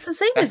 Well, it's the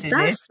same with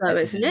Bast, though,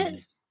 isn't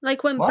it?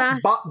 Like when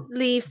Bast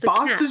leaves the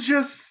Bast cat. is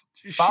just...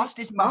 Bast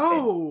is Muffin.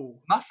 Oh.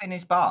 Muffin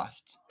is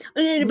Bast.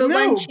 Oh, no, but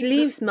when she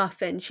leaves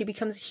Muffin, she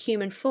becomes a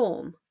human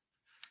form.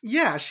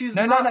 Yeah, she's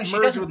no. She merged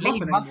doesn't with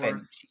leave Muffin.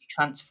 anymore. She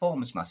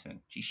transforms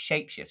Muffin. She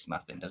shapeshifts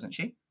Muffin, doesn't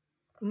she?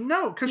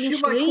 No, because Yeah, she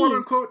she quote leaves.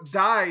 unquote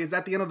dies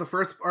at the end of the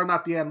first, or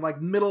not the end,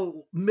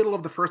 middle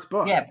of the first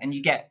book. Yeah, and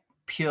you get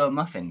pure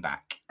Muffin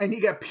back. And you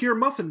get pure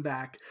Muffin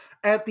back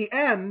at the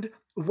end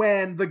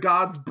when the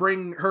gods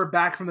bring her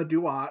back from the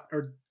Duat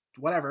or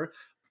whatever.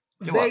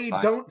 What's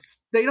fine.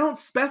 they don't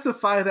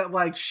specify that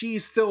like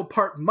she's still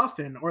part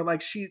muffin or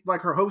like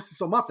her host is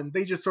still muffin.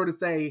 They just sort of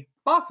say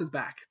boss is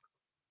back.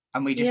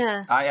 And we just,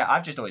 Yeah.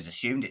 I've just always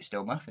assumed it's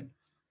still Muffin.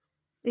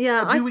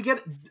 Yeah, Do we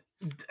get?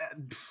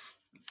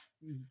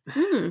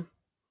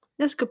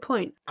 that's a good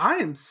point. I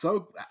am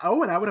so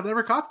Owen. I would have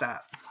never caught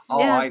that. Oh,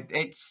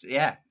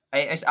 Yeah.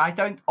 I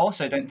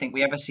don't think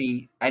we ever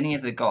see any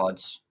of the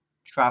gods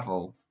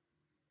travel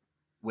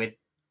with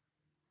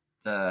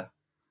the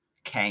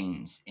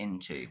canes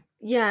into.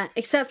 Yeah,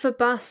 except for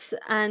Bus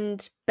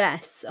and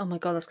Bess. Oh my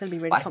god, that's going to be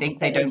really But I think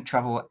they complicated. don't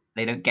travel.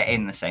 They don't get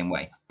in the same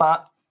way.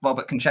 But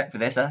Robert can check for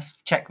this. Let's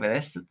check for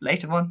this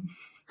later on.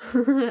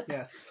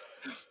 Yes.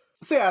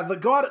 So yeah, the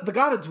god of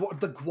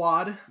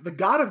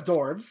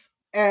dwarves,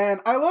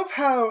 and I love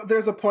how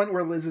there's a point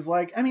where Liz is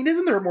like, I mean,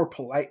 isn't there a more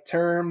polite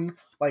term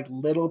like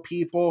little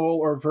people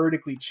or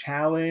vertically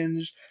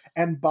challenged?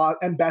 And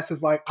Bess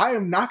is like, I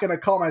am not going to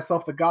call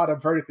myself the god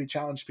of vertically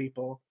challenged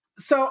people.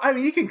 So I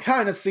mean, you can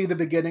kind of see the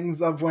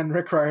beginnings of when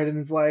Rick Riordan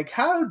is like,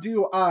 how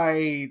do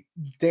I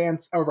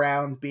dance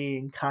around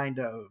being kind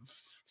of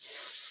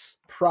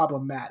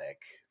problematic?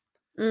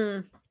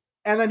 Mm.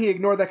 And then he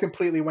ignored that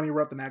completely when he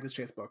wrote the Magnus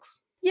Chase books.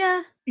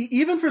 Yeah.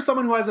 Even for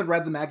someone who hasn't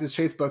read the Magnus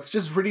Chase books,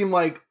 just reading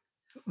like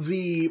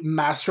the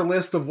master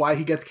list of why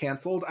he gets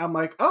canceled, I'm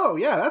like, oh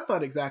yeah, that's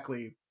not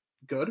exactly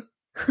good.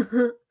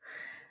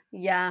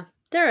 Yeah,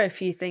 there are a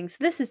few things.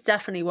 This is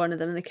definitely one of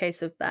them in the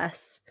case of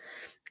Bess.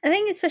 I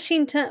think especially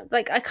in terms,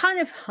 like, I kind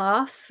of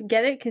half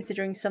get it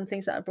considering some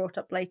things that are brought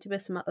up later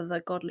with some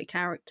other godly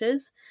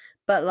characters.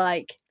 But,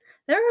 like,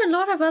 there are a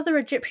lot of other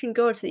Egyptian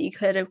gods that you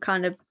could have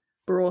kind of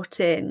brought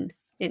in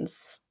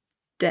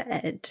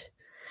instead.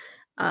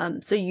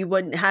 So you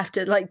wouldn't have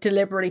to, like,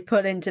 deliberately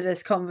put into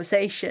this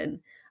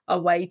conversation a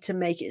way to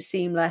make it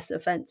seem less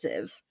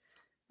offensive.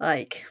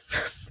 Like,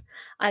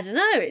 I don't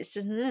know, it's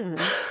just...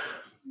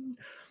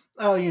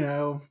 Oh, you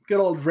know, good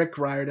old Rick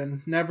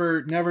Riordan.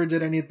 Never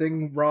did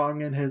anything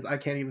wrong in his... I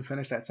can't even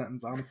finish that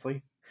sentence,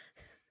 honestly.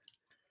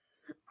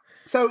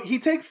 So he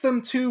takes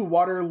them to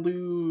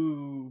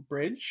Waterloo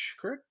Bridge,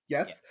 correct?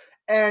 Yes. Yeah.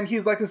 And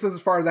he's like, this is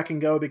as far as I can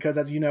go because,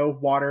 as you know,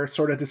 water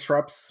sort of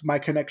disrupts my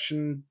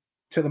connection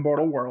to the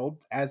mortal world,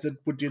 as it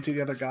would do to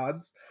the other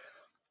gods.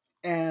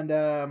 And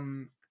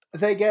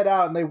they get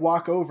out and they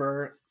walk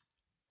over.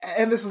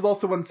 And this is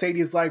also when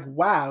Sadie's like,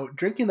 wow,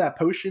 drinking that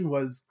potion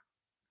was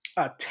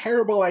a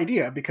terrible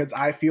idea because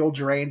I feel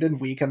drained and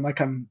weak and I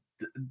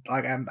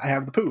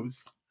have the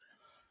poos.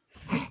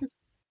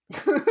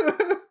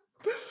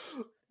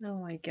 Oh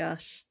my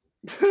gosh.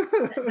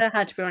 That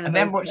had to be one of And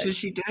those. then what does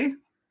she do?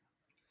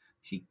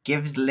 She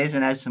gives Liz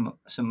and Ez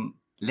some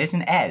Liz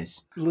and Ez.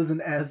 Liz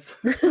and Ez.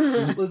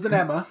 Liz and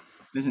Emma.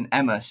 Liz and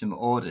Emma some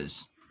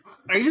orders.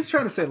 Are you just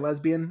trying to say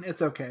lesbian?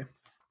 It's okay.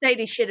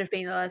 Sadie should have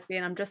been a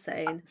lesbian, I'm just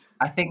saying.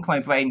 I think my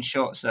brain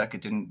short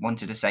circuited and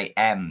wanted to say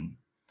M,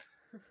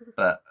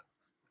 but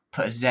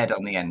put a Z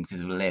on the end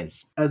because of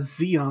Liz. A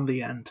Z on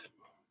the end.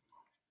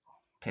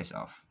 Piss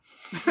off.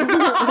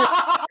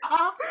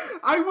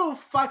 I will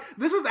fight.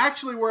 This is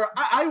actually where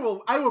I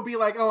will be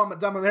like, oh, I'm a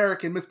dumb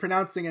American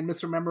mispronouncing and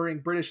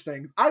misremembering British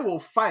things. I will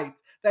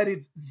fight that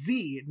it's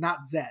Z,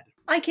 not Z.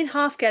 I can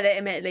half get it,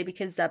 admittedly,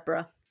 because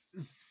zebra.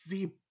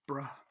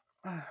 Zebra.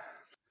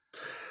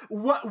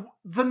 What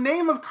the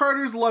name of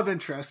Carter's love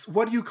interest?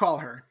 What do you call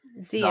her?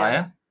 Zia.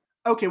 Zaya?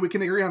 Okay, we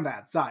can agree on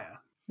that. Zaya.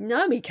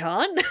 No, we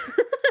can't.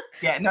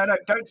 Yeah, no,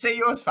 don't say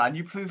yours, fan.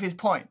 You prove his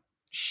point.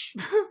 Shh.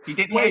 He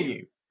didn't hear Wait.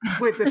 you.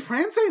 Wait, did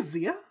Fran say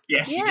Zia?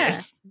 Yes, he Yeah.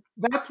 did.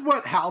 That's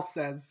what Hal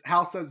says.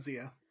 Hal says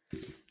Zia.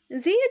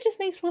 Zia just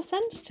makes more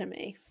sense to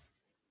me.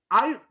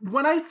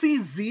 When I see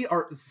Z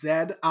or Z,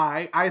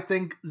 I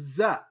think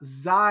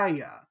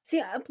Zaya.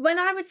 See, when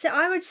I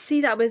would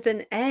see that with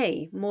an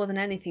A more than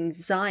anything,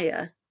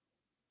 Zaya.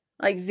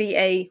 Like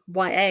Zaya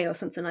or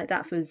something like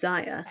that for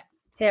Zaya.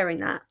 Hearing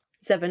that.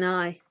 Instead of an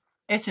I.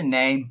 It's a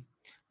name.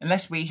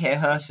 Unless we hear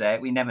her say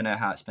it, we never know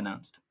how it's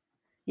pronounced.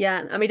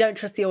 Yeah, and we don't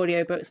trust the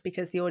audiobooks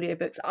because the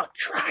audiobooks are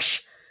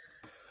trash.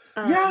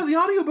 Yeah, the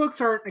audiobooks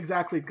aren't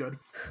exactly good.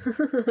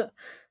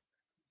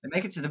 They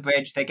make it to the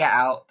bridge, they get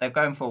out, they're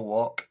going for a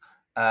walk.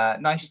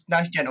 Nice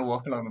gentle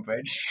walk along the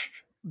bridge.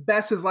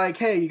 Bess is like,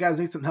 hey, you guys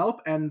need some help?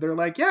 And they're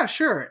like, yeah,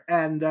 sure.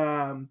 And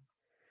they're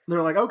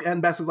like, okay.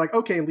 And Bess is like,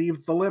 okay,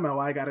 leave the limo.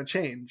 I gotta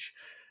change.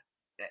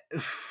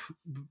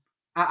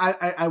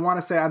 I want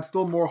to say I'm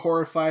still more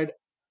horrified.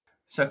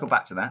 Circle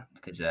back to that,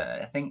 because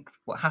I think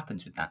what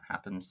happens with that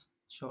happens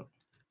shortly.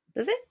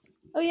 Does it?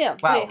 Oh yeah.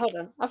 Well- Wait, hold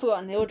on. I've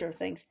forgotten the order of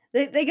things.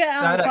 They get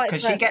out. No,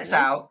 because she gets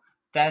out,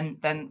 then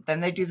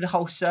they do the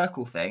whole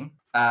circle thing,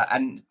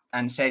 and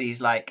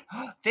Sadie's like,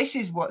 oh, this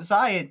is what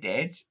Zaya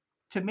did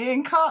to me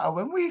and Carter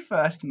when we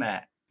first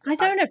met. I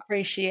don't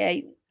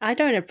appreciate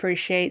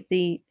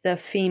the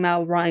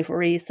female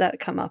rivalries that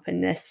come up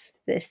in this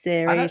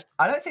series.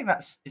 I don't think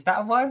is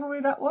that a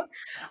rivalry, that one?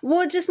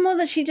 Well, just more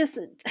that she just.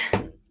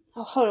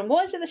 Oh, hold on.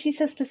 What is it that she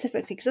says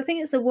specifically? Because I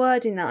think it's the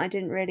wording that I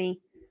didn't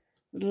really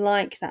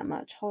like that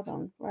much. Hold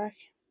on.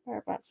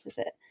 Whereabouts is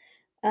it?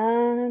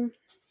 Hold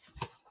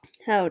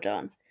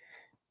on.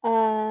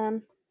 I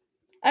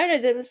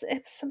don't know. It was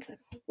something.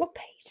 What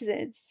page is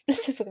it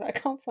specifically? I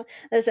can't find.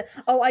 There's a.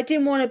 Oh, I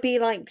didn't want to be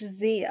like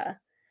Zia.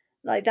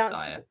 Like that's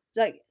Zaya.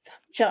 like.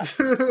 Shut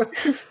up.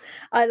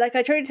 I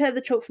tried to tear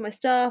the chalk for my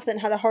staff, then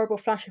had a horrible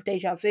flash of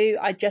deja vu.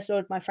 I just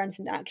ordered my friends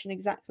into action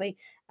exactly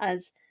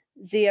as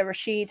Zia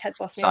Rashid had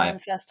bossed me around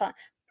the first time.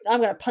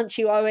 I'm gonna punch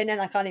you, Owen, and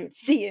I can't even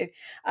see you.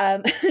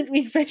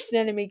 We faced an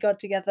enemy god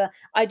together.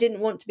 I didn't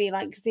want to be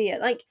like Zia.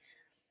 Like,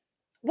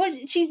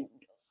 what she's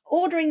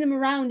ordering them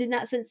around in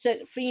that sense for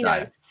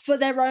for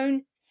their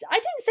own. I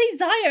didn't say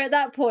Zaya at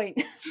that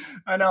point.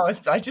 I know.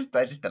 I just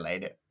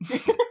delayed it.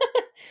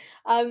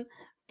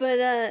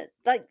 But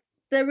like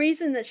the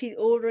reason that she's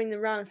ordering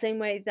them around the same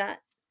way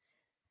that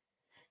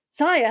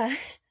Zaya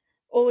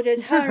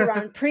ordered her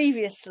around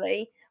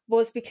previously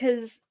was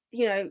because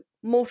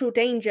mortal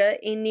danger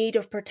in need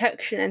of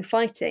protection and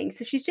fighting.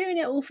 So she's doing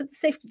it all for the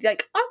safety.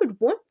 Like, I would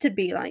want to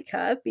be like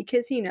her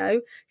because,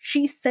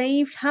 she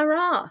saved her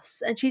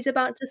ass and she's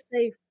about to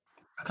save.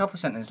 A couple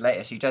sentences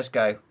later, she does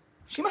go,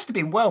 she must have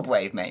been well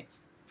brave, mate.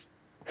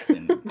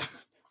 In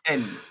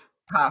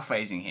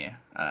paraphrasing here.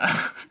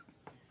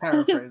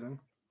 Paraphrasing.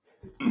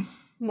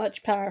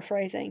 Much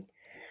paraphrasing.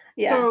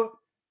 Yeah. So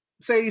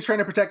Sadie's trying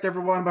to protect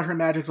everyone, but her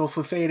magic's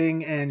also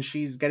fading and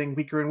she's getting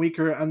weaker and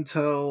weaker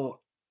until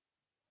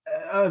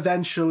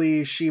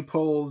eventually she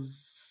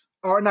pulls,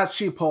 or not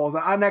she pulls,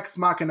 our next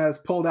Machina is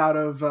pulled out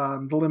of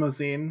the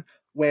limousine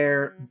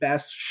where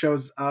Bess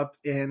shows up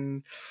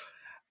in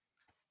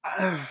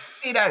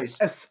Speedos.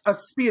 a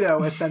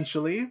Speedo,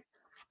 essentially.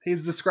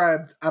 He's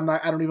described, I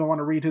don't even want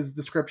to read his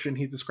description,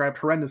 he's described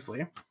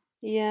horrendously.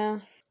 Yeah.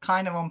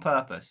 Kind of on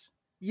purpose.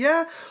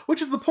 Yeah,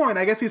 which is the point.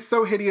 I guess he's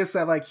so hideous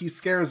that he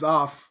scares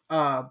off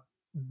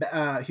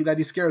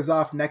he scares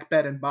off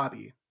Neckbed and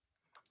Bobby.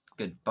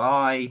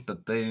 Goodbye,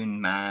 baboon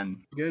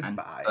man.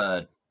 Goodbye, and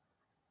bird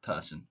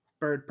person.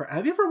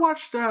 Have you ever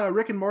watched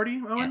Rick and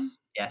Morty, Owen?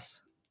 Yes.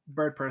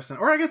 Bird person.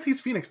 Or I guess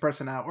he's Phoenix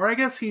person now. Or I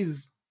guess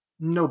he's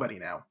nobody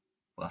now.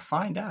 We'll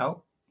find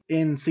out.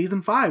 In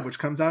season 5, which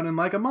comes out in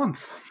like a month.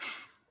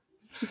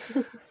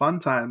 Fun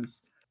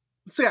times.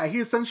 So yeah, he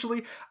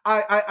essentially,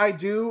 I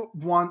do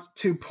want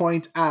to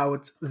point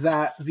out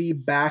that the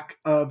back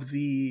of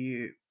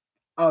his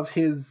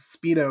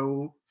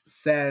Speedo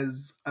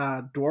says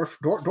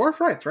dwarf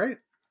rights, right?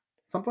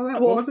 Something like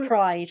that. Dwarf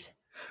pride.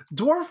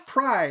 Dwarf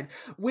pride,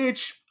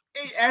 which,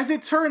 as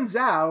it turns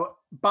out,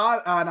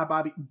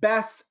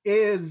 Bess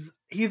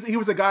he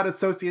was a god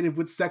associated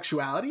with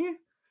sexuality.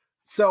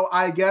 So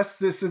I guess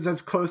this is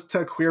as close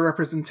to queer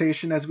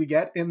representation as we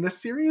get in this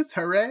series.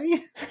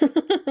 Hooray!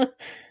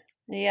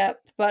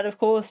 Yep, but of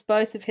course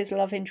both of his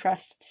love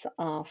interests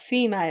are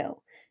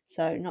female,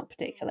 so not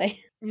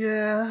particularly.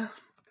 Yeah.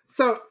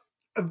 So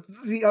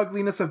the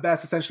ugliness of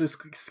Bess essentially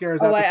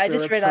scares out the spirits. I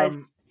just realised.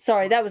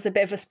 Sorry, that was a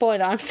bit of a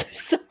spoiler. I'm so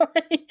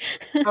sorry.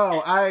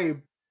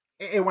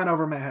 It went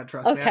over my head.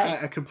 Trust me.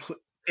 I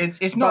completely.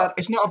 It's not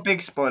a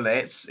big spoiler.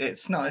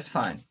 It's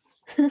fine.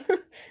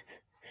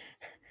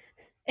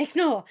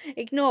 Ignore.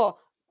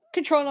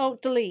 Control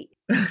Alt Delete.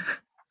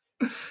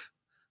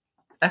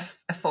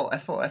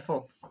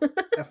 F4.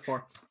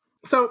 F4.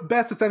 So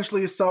Bess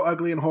essentially is so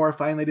ugly and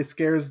horrifying that it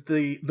scares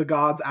the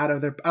gods out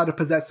of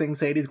possessing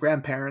Sadie's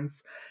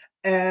grandparents.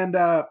 And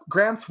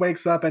Gramps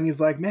wakes up and he's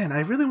like, "Man,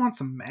 I really want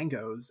some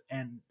mangoes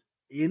and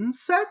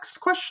insects?" ?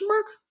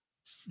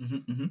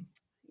 Mm-hmm.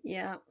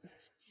 Yeah.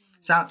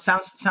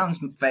 Sounds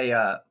very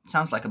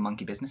sounds like a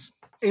monkey business.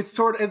 It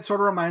sort of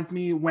reminds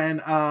me when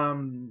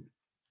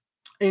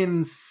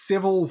in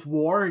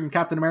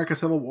Captain America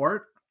Civil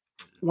War,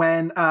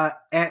 when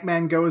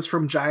Ant-Man goes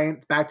from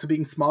giant back to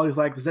being small, he's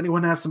like, "Does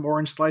anyone have some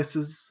orange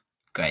slices?"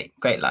 Great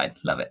line.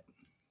 Love it.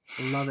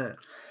 Love it.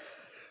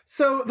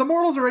 So the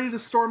mortals are ready to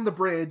storm the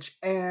bridge,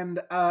 and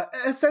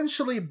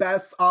essentially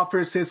Bess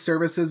offers his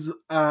services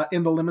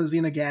in the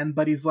limousine again,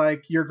 but he's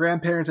like, "Your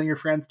grandparents and your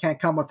friends can't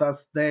come with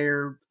us.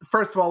 They're,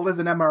 first of all, Liz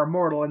and Emma are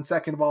mortal, and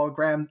second of all,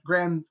 Graham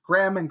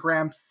and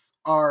Gramps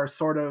are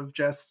sort of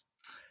just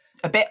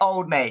a bit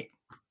old, mate."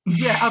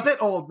 Yeah, a bit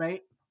old,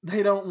 mate.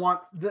 They don't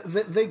want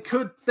they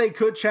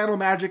could channel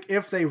magic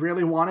if they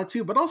really wanted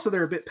to, but also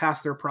they're a bit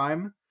past their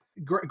prime.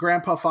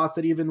 Grandpa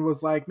Fawcett even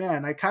was like,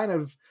 "Man, I kind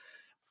of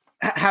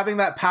having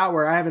that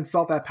power, I haven't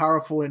felt that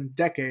powerful in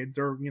decades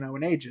or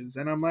in ages."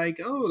 And I'm like,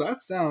 "Oh,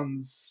 that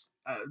sounds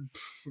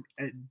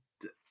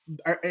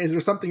is there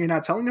something you're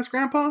not telling us,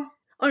 Grandpa?"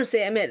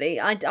 Honestly, admittedly,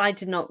 I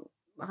did not.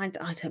 I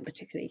don't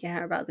particularly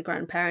care about the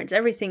grandparents.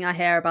 Everything I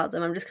hear about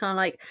them, I'm just kind of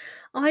like,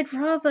 I'd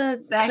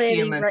rather they're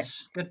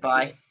humans.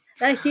 Goodbye.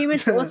 They're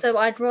humans, but also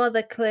I'd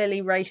rather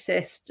clearly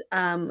racist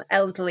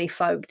elderly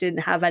folk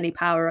didn't have any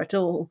power at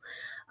all.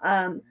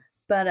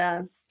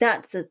 But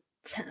that's I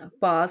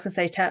was going to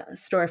say a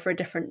story for a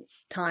different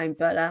time,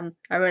 but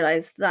I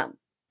realised that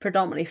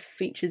predominantly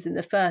features in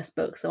the first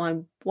book, so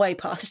I'm way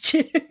past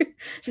you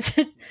just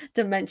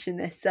to mention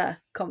this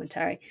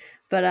commentary.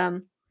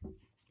 But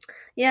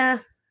yeah,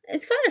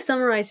 it's kind of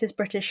summarises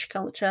British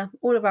culture.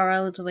 All of our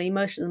elderly,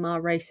 most of them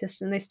are racist,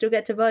 and they still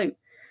get to vote.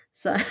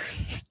 So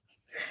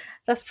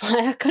that's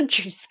why our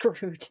country's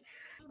screwed.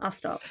 I'll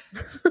stop.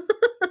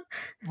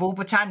 Rule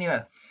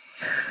Britannia.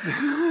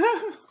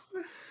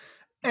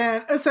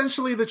 And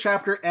essentially the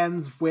chapter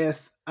ends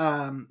with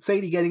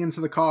Sadie getting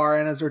into the car,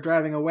 and as they're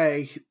driving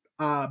away,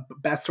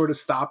 Bess sort of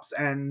stops,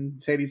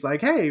 and Sadie's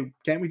like, hey,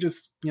 can't we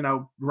just,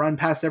 run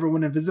past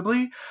everyone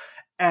invisibly?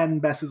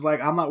 And Bess is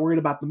like, I'm not worried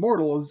about the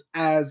mortals,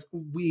 as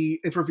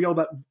it's revealed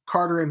that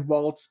Carter and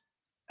Walt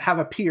have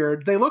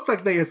appeared. They look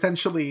like they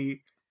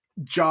essentially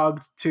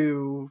jogged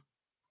to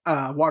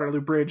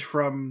Waterloo Bridge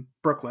from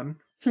Brooklyn.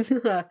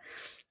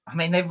 I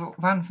mean, they've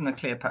run from the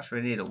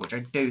Cleopatra Needle, which I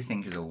do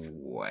think is a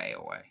way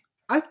away.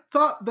 I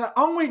thought that.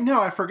 Oh wait, no,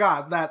 I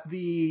forgot that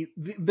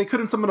they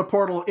couldn't summon a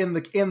portal in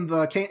the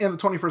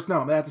 21st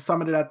Gnome. They had to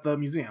summon it at the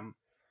museum.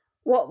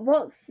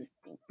 What's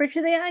bridge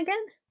are they at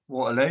again?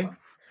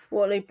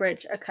 Waterloo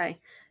Bridge. Okay.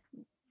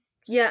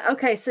 Yeah.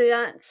 Okay. So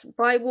that's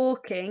by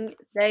walking.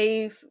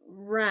 They've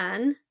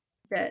ran.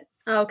 That.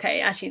 Okay.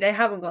 Actually, they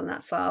haven't gone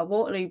that far.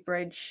 Waterloo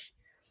Bridge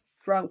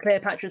from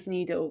Cleopatra's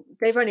Needle.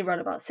 They've only run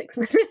about 6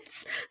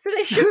 minutes, so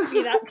they shouldn't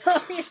be that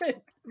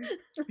tired.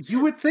 You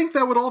would think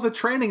that with all the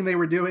training they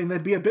were doing,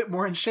 they'd be a bit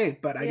more in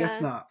shape, but I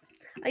guess not.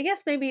 I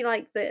guess maybe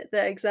like the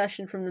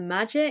exertion from the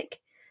magic,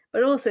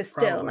 but also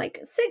still Probably. like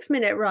 6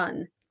 minute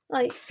run,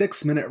 like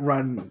 6 minute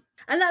run,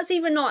 and that's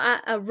even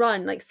not a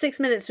run. Like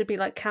 6 minutes would be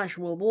like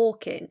casual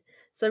walking.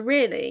 So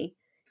really,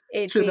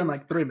 it should have been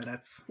like 3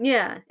 minutes.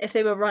 Yeah, if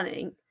they were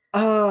running.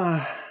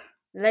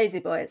 Lazy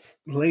boys.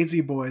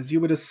 Lazy boys.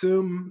 You would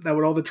assume that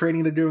with all the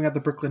training they're doing at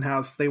the Brooklyn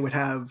house, they would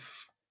have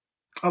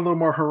a little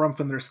more harumph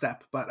in their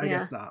step, but I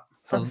guess not.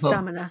 Some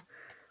stamina.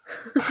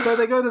 So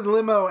they go to the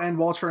limo, and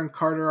Walt and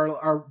Carter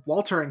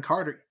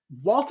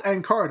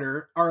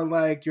are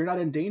like, you're not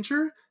in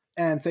danger?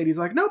 And Sadie's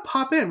like, no,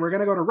 pop in. We're going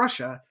to go to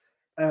Russia.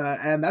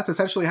 And that's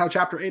essentially how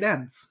chapter 8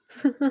 ends.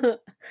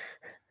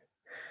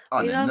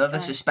 On another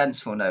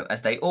suspenseful note,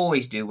 as they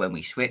always do when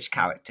we switch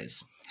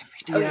characters. Every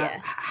time.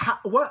 Yeah.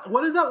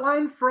 What is that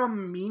line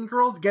from Mean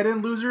Girls? Get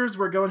in, losers,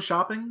 we're going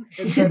shopping.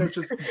 Instead, it's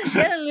just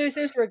get in,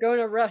 losers, we're going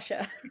to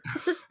Russia.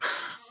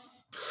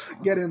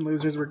 Get in,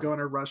 losers, we're going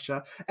to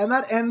Russia. And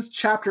that ends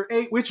chapter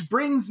 8, which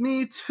brings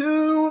me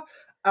to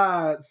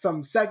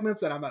some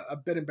segments that I'm a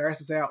bit embarrassed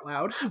to say out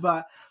loud.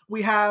 But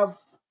we have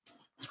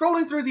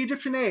Scrolling Through the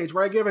Egyptian Age,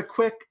 where I give a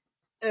quick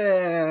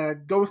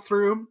go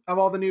through of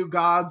all the new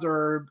gods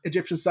or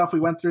Egyptian stuff we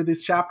went through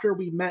this chapter.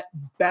 We met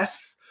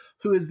Bes,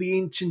 who is the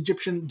ancient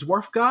Egyptian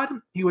dwarf god.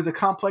 He was a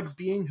complex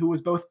being who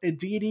was both a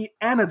deity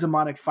and a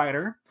demonic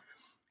fighter.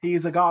 He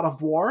is a god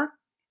of war,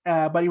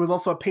 but he was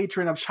also a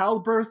patron of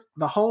childbirth,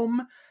 the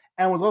home,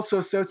 and was also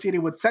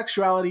associated with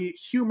sexuality,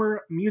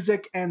 humor,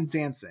 music, and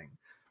dancing.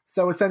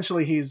 So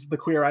essentially, he's the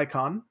queer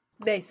icon.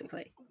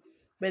 Basically,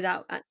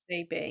 without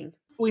actually being.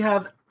 We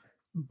have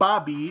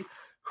Bobby,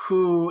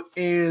 who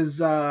is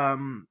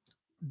the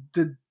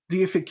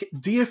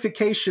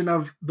deification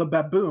of the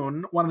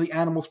baboon, one of the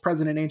animals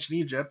present in ancient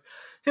Egypt.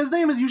 His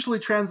name is usually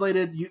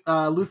translated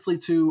loosely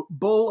to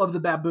Bull of the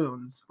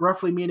Baboons,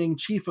 roughly meaning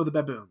chief of the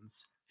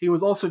baboons. He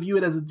was also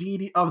viewed as a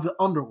deity of the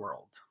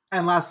underworld.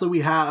 And lastly, we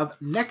have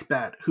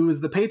Nekbet, who is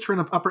the patron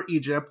of Upper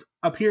Egypt,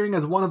 appearing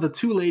as one of the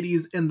two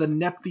ladies in the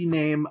Nepti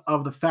name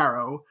of the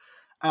pharaoh.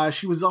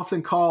 She was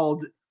often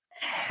called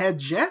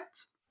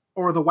Hedjet,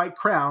 or the White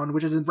Crown,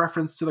 which is in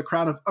reference to the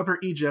crown of Upper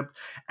Egypt,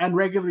 and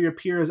regularly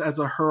appears as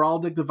a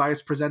heraldic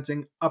device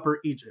representing Upper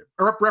Egypt.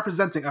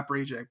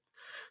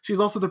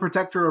 She's also the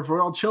protector of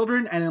royal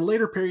children, and in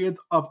later periods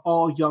of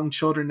all young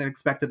children and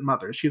expectant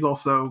mothers. She's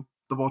also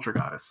the vulture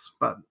goddess,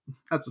 but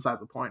that's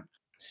besides the point.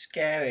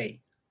 Scary.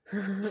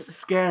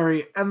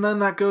 And then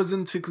that goes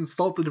into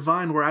Consult the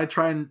Divine, where I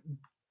try and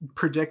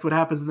predict what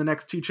happens in the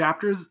next 2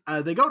 chapters.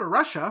 They go to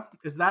Russia.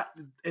 Is that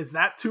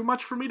too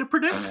much for me to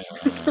predict?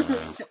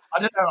 I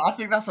don't know. I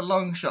think that's a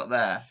long shot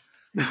there.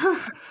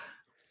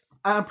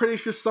 I'm pretty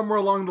sure somewhere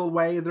along the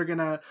way they're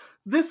gonna.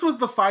 This was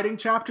the fighting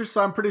chapter,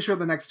 so I'm pretty sure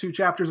the next 2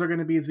 chapters are going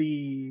to be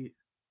the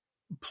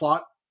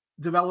plot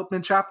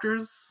development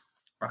chapters.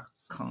 I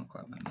can't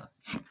quite remember.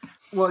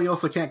 Well, you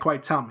also can't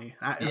quite tell me.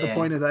 The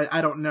point is,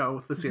 I don't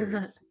know the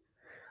series.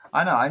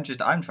 I know. I'm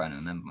trying to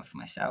remember for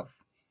myself.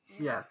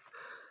 Yes.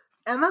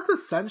 And that's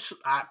essential.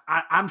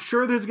 I'm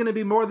sure there's going to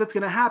be more that's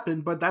going to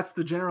happen, but that's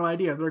the general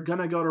idea. They're going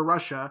to go to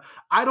Russia.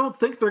 I don't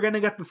think they're going to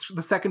get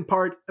the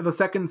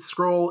second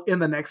scroll in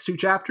the next 2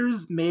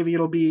 chapters. Maybe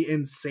it'll be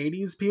in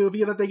Sadie's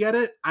POV that they get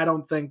it. I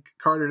don't think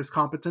Carter is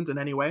competent in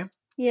any way.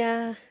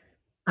 Yeah.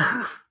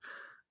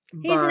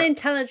 He's an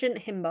intelligent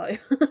himbo.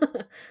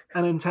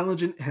 An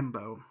intelligent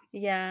himbo.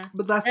 Yeah.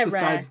 But that's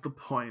besides the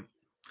point.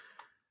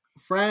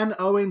 Fran,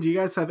 Owen, do you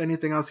guys have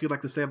anything else you'd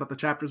like to say about the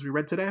chapters we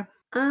read today?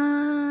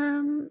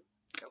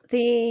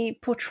 The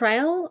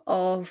portrayal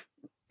of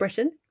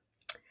Britain.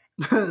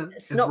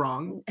 It's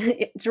wrong.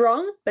 It's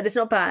wrong, but it's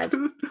not bad.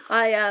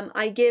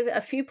 I give a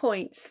few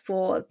points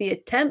for the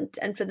attempt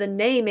and for the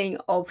naming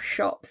of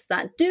shops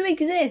that do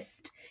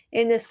exist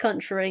in this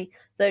country,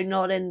 though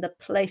not in the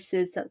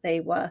places that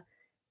they were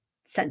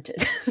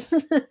centered.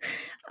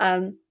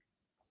 I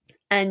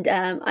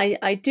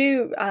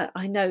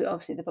know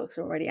obviously the books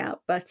are already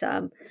out, but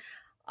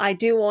I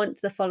do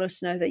want the followers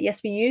to know that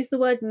yes, we use the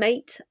word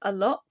mate a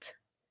lot,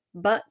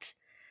 but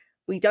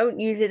we don't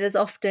use it as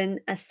often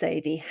as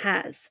Sadie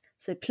has.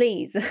 So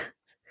please,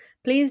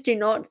 please do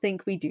not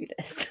think we do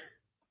this.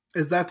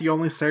 Is that the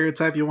only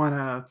stereotype you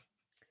wanna?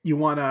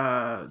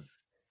 Yeah,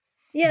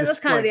 that's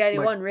kind of the only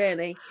like- one,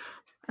 really.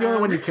 The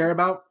only one you care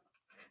about?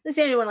 That's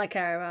the only one I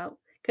care about.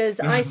 Because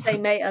I say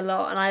mate a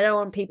lot, and I don't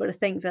want people to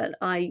think that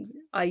I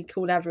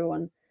call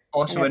everyone.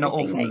 Also, and we're not all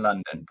everything from mate.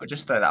 London, but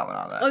just throw that one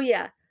out there. Oh,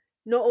 yeah.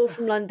 Not all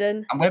from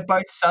London. And we're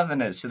both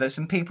Southerners, so there's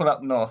some people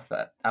up north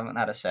that haven't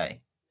had a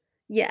say.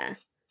 Yeah.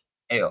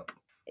 Hey up.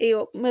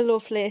 Ew, my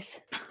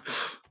lovelies.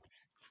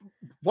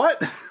 What?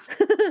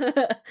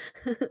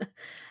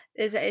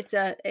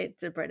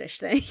 It's a British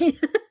thing.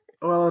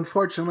 Well,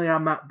 unfortunately,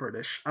 I'm not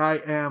British. I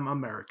am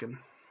American.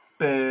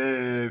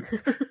 Boo.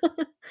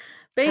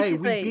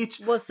 Basically,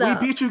 what's we up?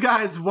 beat you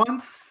guys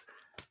once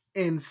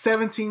in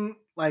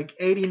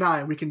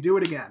 1789. We can do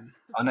it again.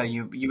 Oh no,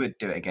 you would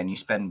do it again. You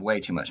spend way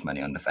too much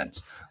money on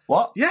defense.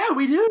 What? Yeah,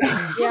 we do. Yeah,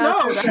 I was No,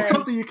 gonna that's say.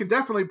 something you can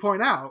definitely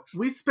point out.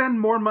 We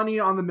spend more money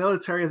on the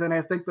military than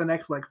I think the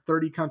next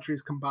 30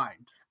 countries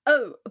combined.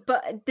 Oh,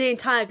 but the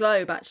entire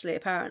globe, actually,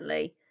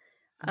 apparently.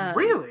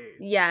 Really?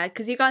 Yeah,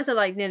 because you guys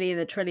are nearly in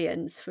the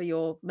trillions for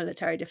your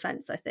military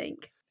defense, I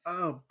think.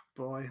 Oh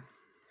boy.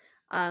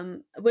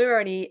 We're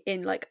only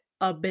in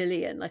a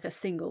billion, a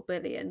single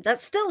billion.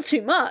 That's still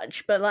too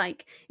much, but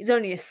it's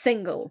only a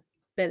single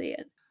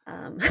billion.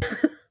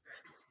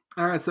 All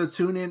right, so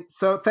tune in.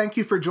 So thank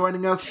you for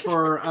joining us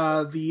for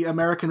the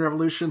American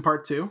Revolution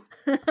Part 2.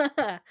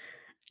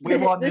 We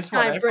won this this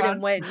one, time eh,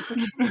 Britain Fran?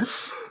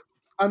 wins.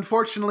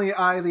 Unfortunately,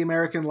 I, the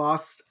American,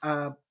 lost.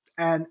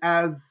 And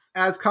as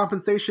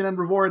compensation and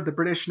reward, the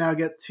British now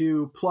get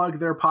to plug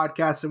their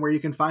podcasts and where you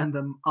can find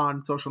them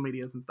on social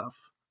medias and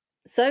stuff.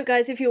 So,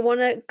 guys, if you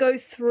want to go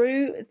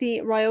through the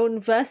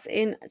Riordanverse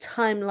in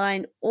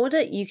timeline order,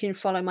 you can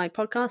follow my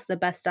podcast, The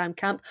Best Damn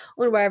Camp,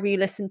 on wherever you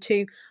listen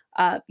to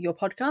your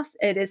podcast.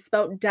 It is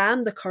spelled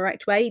damn the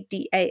correct way,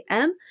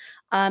 D-A-M.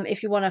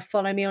 If you want to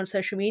follow me on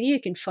social media, you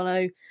can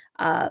follow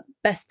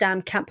Best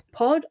Damn Camp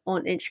Pod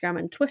on Instagram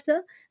and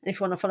Twitter. And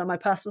if you want to follow my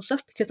personal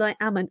stuff, because I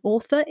am an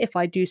author, if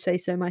I do say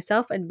so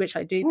myself, and which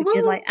I do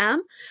because I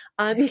am,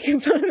 you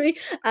can follow me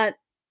at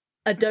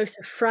A Dose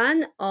of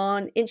Fran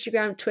on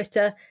Instagram,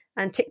 Twitter,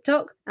 and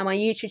TikTok, and my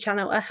YouTube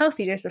channel, A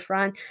Healthy Dose of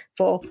Fran,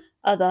 for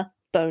other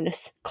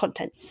bonus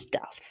content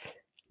stuffs.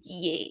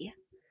 Yeah.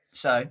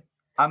 So,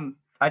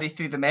 I do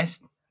Through the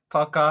Mist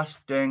podcast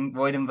doing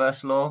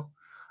Voidinverse lore.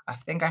 I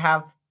think I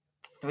have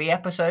 3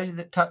 episodes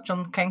that touch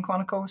on Kane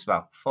Chronicles.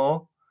 Well,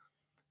 4.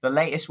 The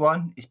latest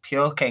one is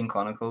pure Kane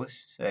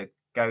Chronicles, so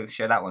go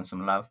show that one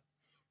some love.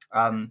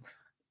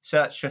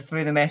 Search for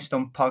Through the Mist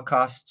on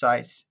podcast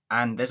sites,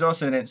 and there's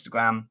also an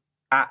Instagram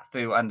at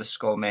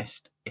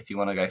 @through_mist if you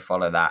want to go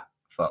follow that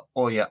for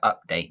all your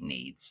update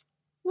needs.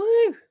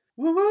 Woo!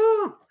 Woo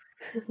woo!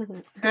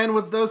 And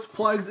with those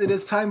plugs, it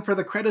is time for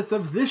the credits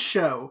of this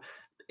show.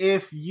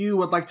 If you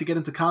would like to get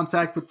into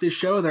contact with this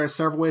show, there are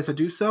several ways to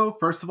do so.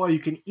 First of all, you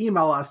can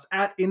email us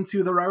at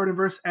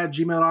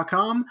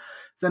intotherriordanverse@gmail.com.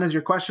 Send us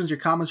your questions, your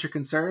comments, your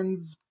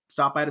concerns.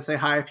 Stop by to say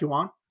hi if you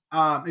want.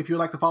 If you would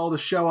like to follow the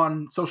show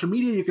on social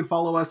media, you can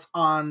follow us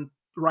on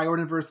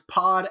Riordanverse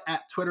Pod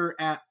at Twitter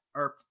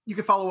or you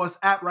can follow us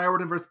at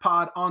Riordanverse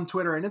Pod on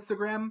Twitter and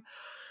Instagram.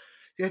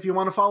 If you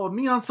want to follow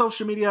me on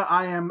social media,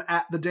 I am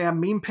at the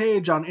Damn Meme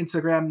page on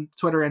Instagram,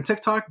 Twitter, and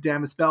TikTok.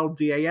 Damn is spelled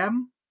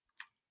D-A-M.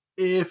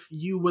 If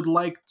you would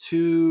like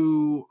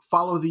to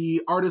follow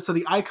the artist of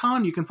the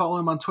icon, you can follow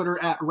him on Twitter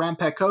at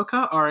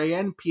Ranpakoka,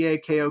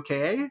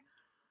 R-A-N-P-A-K-O-K-A.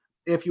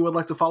 If you would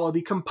like to follow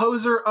the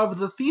composer of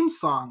the theme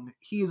song,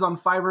 he's on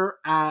Fiverr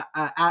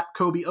at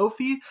Kobe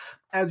Ophie.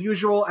 As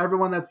usual,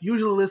 everyone that's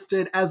usually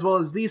listed, as well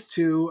as these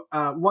two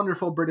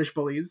wonderful British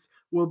bullies,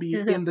 will be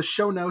in the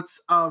show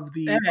notes of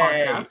the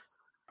podcast.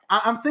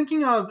 I'm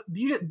thinking of,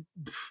 do you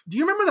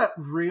remember that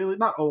really,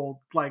 not old,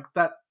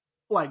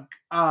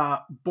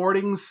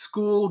 boarding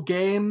school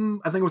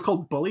game? I think it was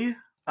called Bully.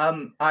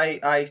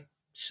 I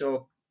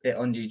saw it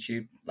on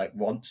YouTube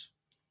once.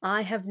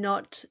 I have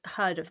not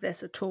heard of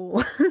this at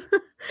all.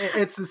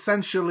 It's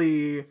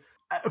essentially,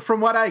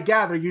 from what I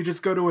gather, you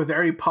just go to a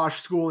very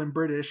posh school in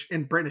British.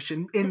 In British.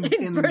 Okay,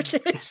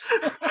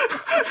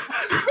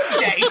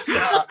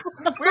 sir.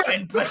 We're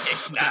in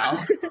British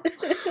now.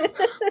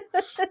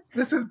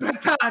 This is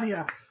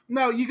Britannia.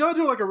 No, you go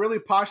to a really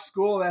posh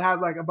school that has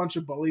a bunch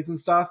of bullies and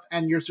stuff,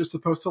 and you're just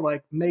supposed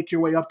to make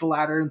your way up the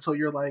ladder until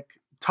you're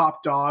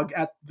top dog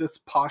at this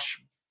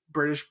posh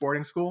British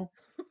boarding school.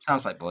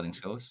 Sounds like boarding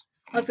schools.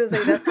 I was going to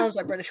say, that sounds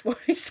like British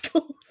boarding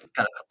schools.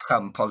 Gotta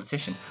become a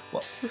politician.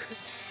 What?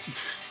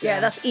 Yeah,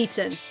 that's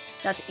Eton.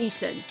 That's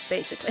Eton,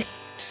 basically.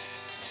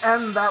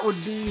 And that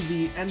would be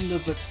the end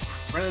of the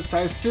credits,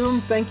 I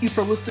assume. Thank you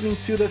for listening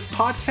to this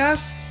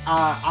podcast.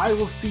 I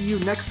will see you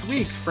next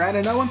week. Fran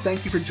and Owen,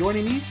 thank you for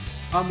joining me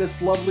on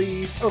this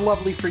lovely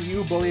for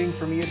you, bullying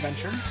for me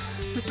adventure.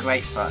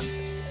 Great fun.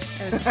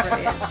 It was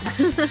brilliant.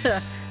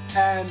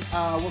 And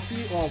we'll see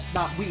you, well,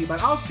 not we,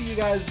 but I'll see you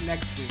guys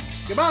next week.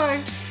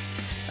 Goodbye!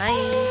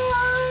 Bye.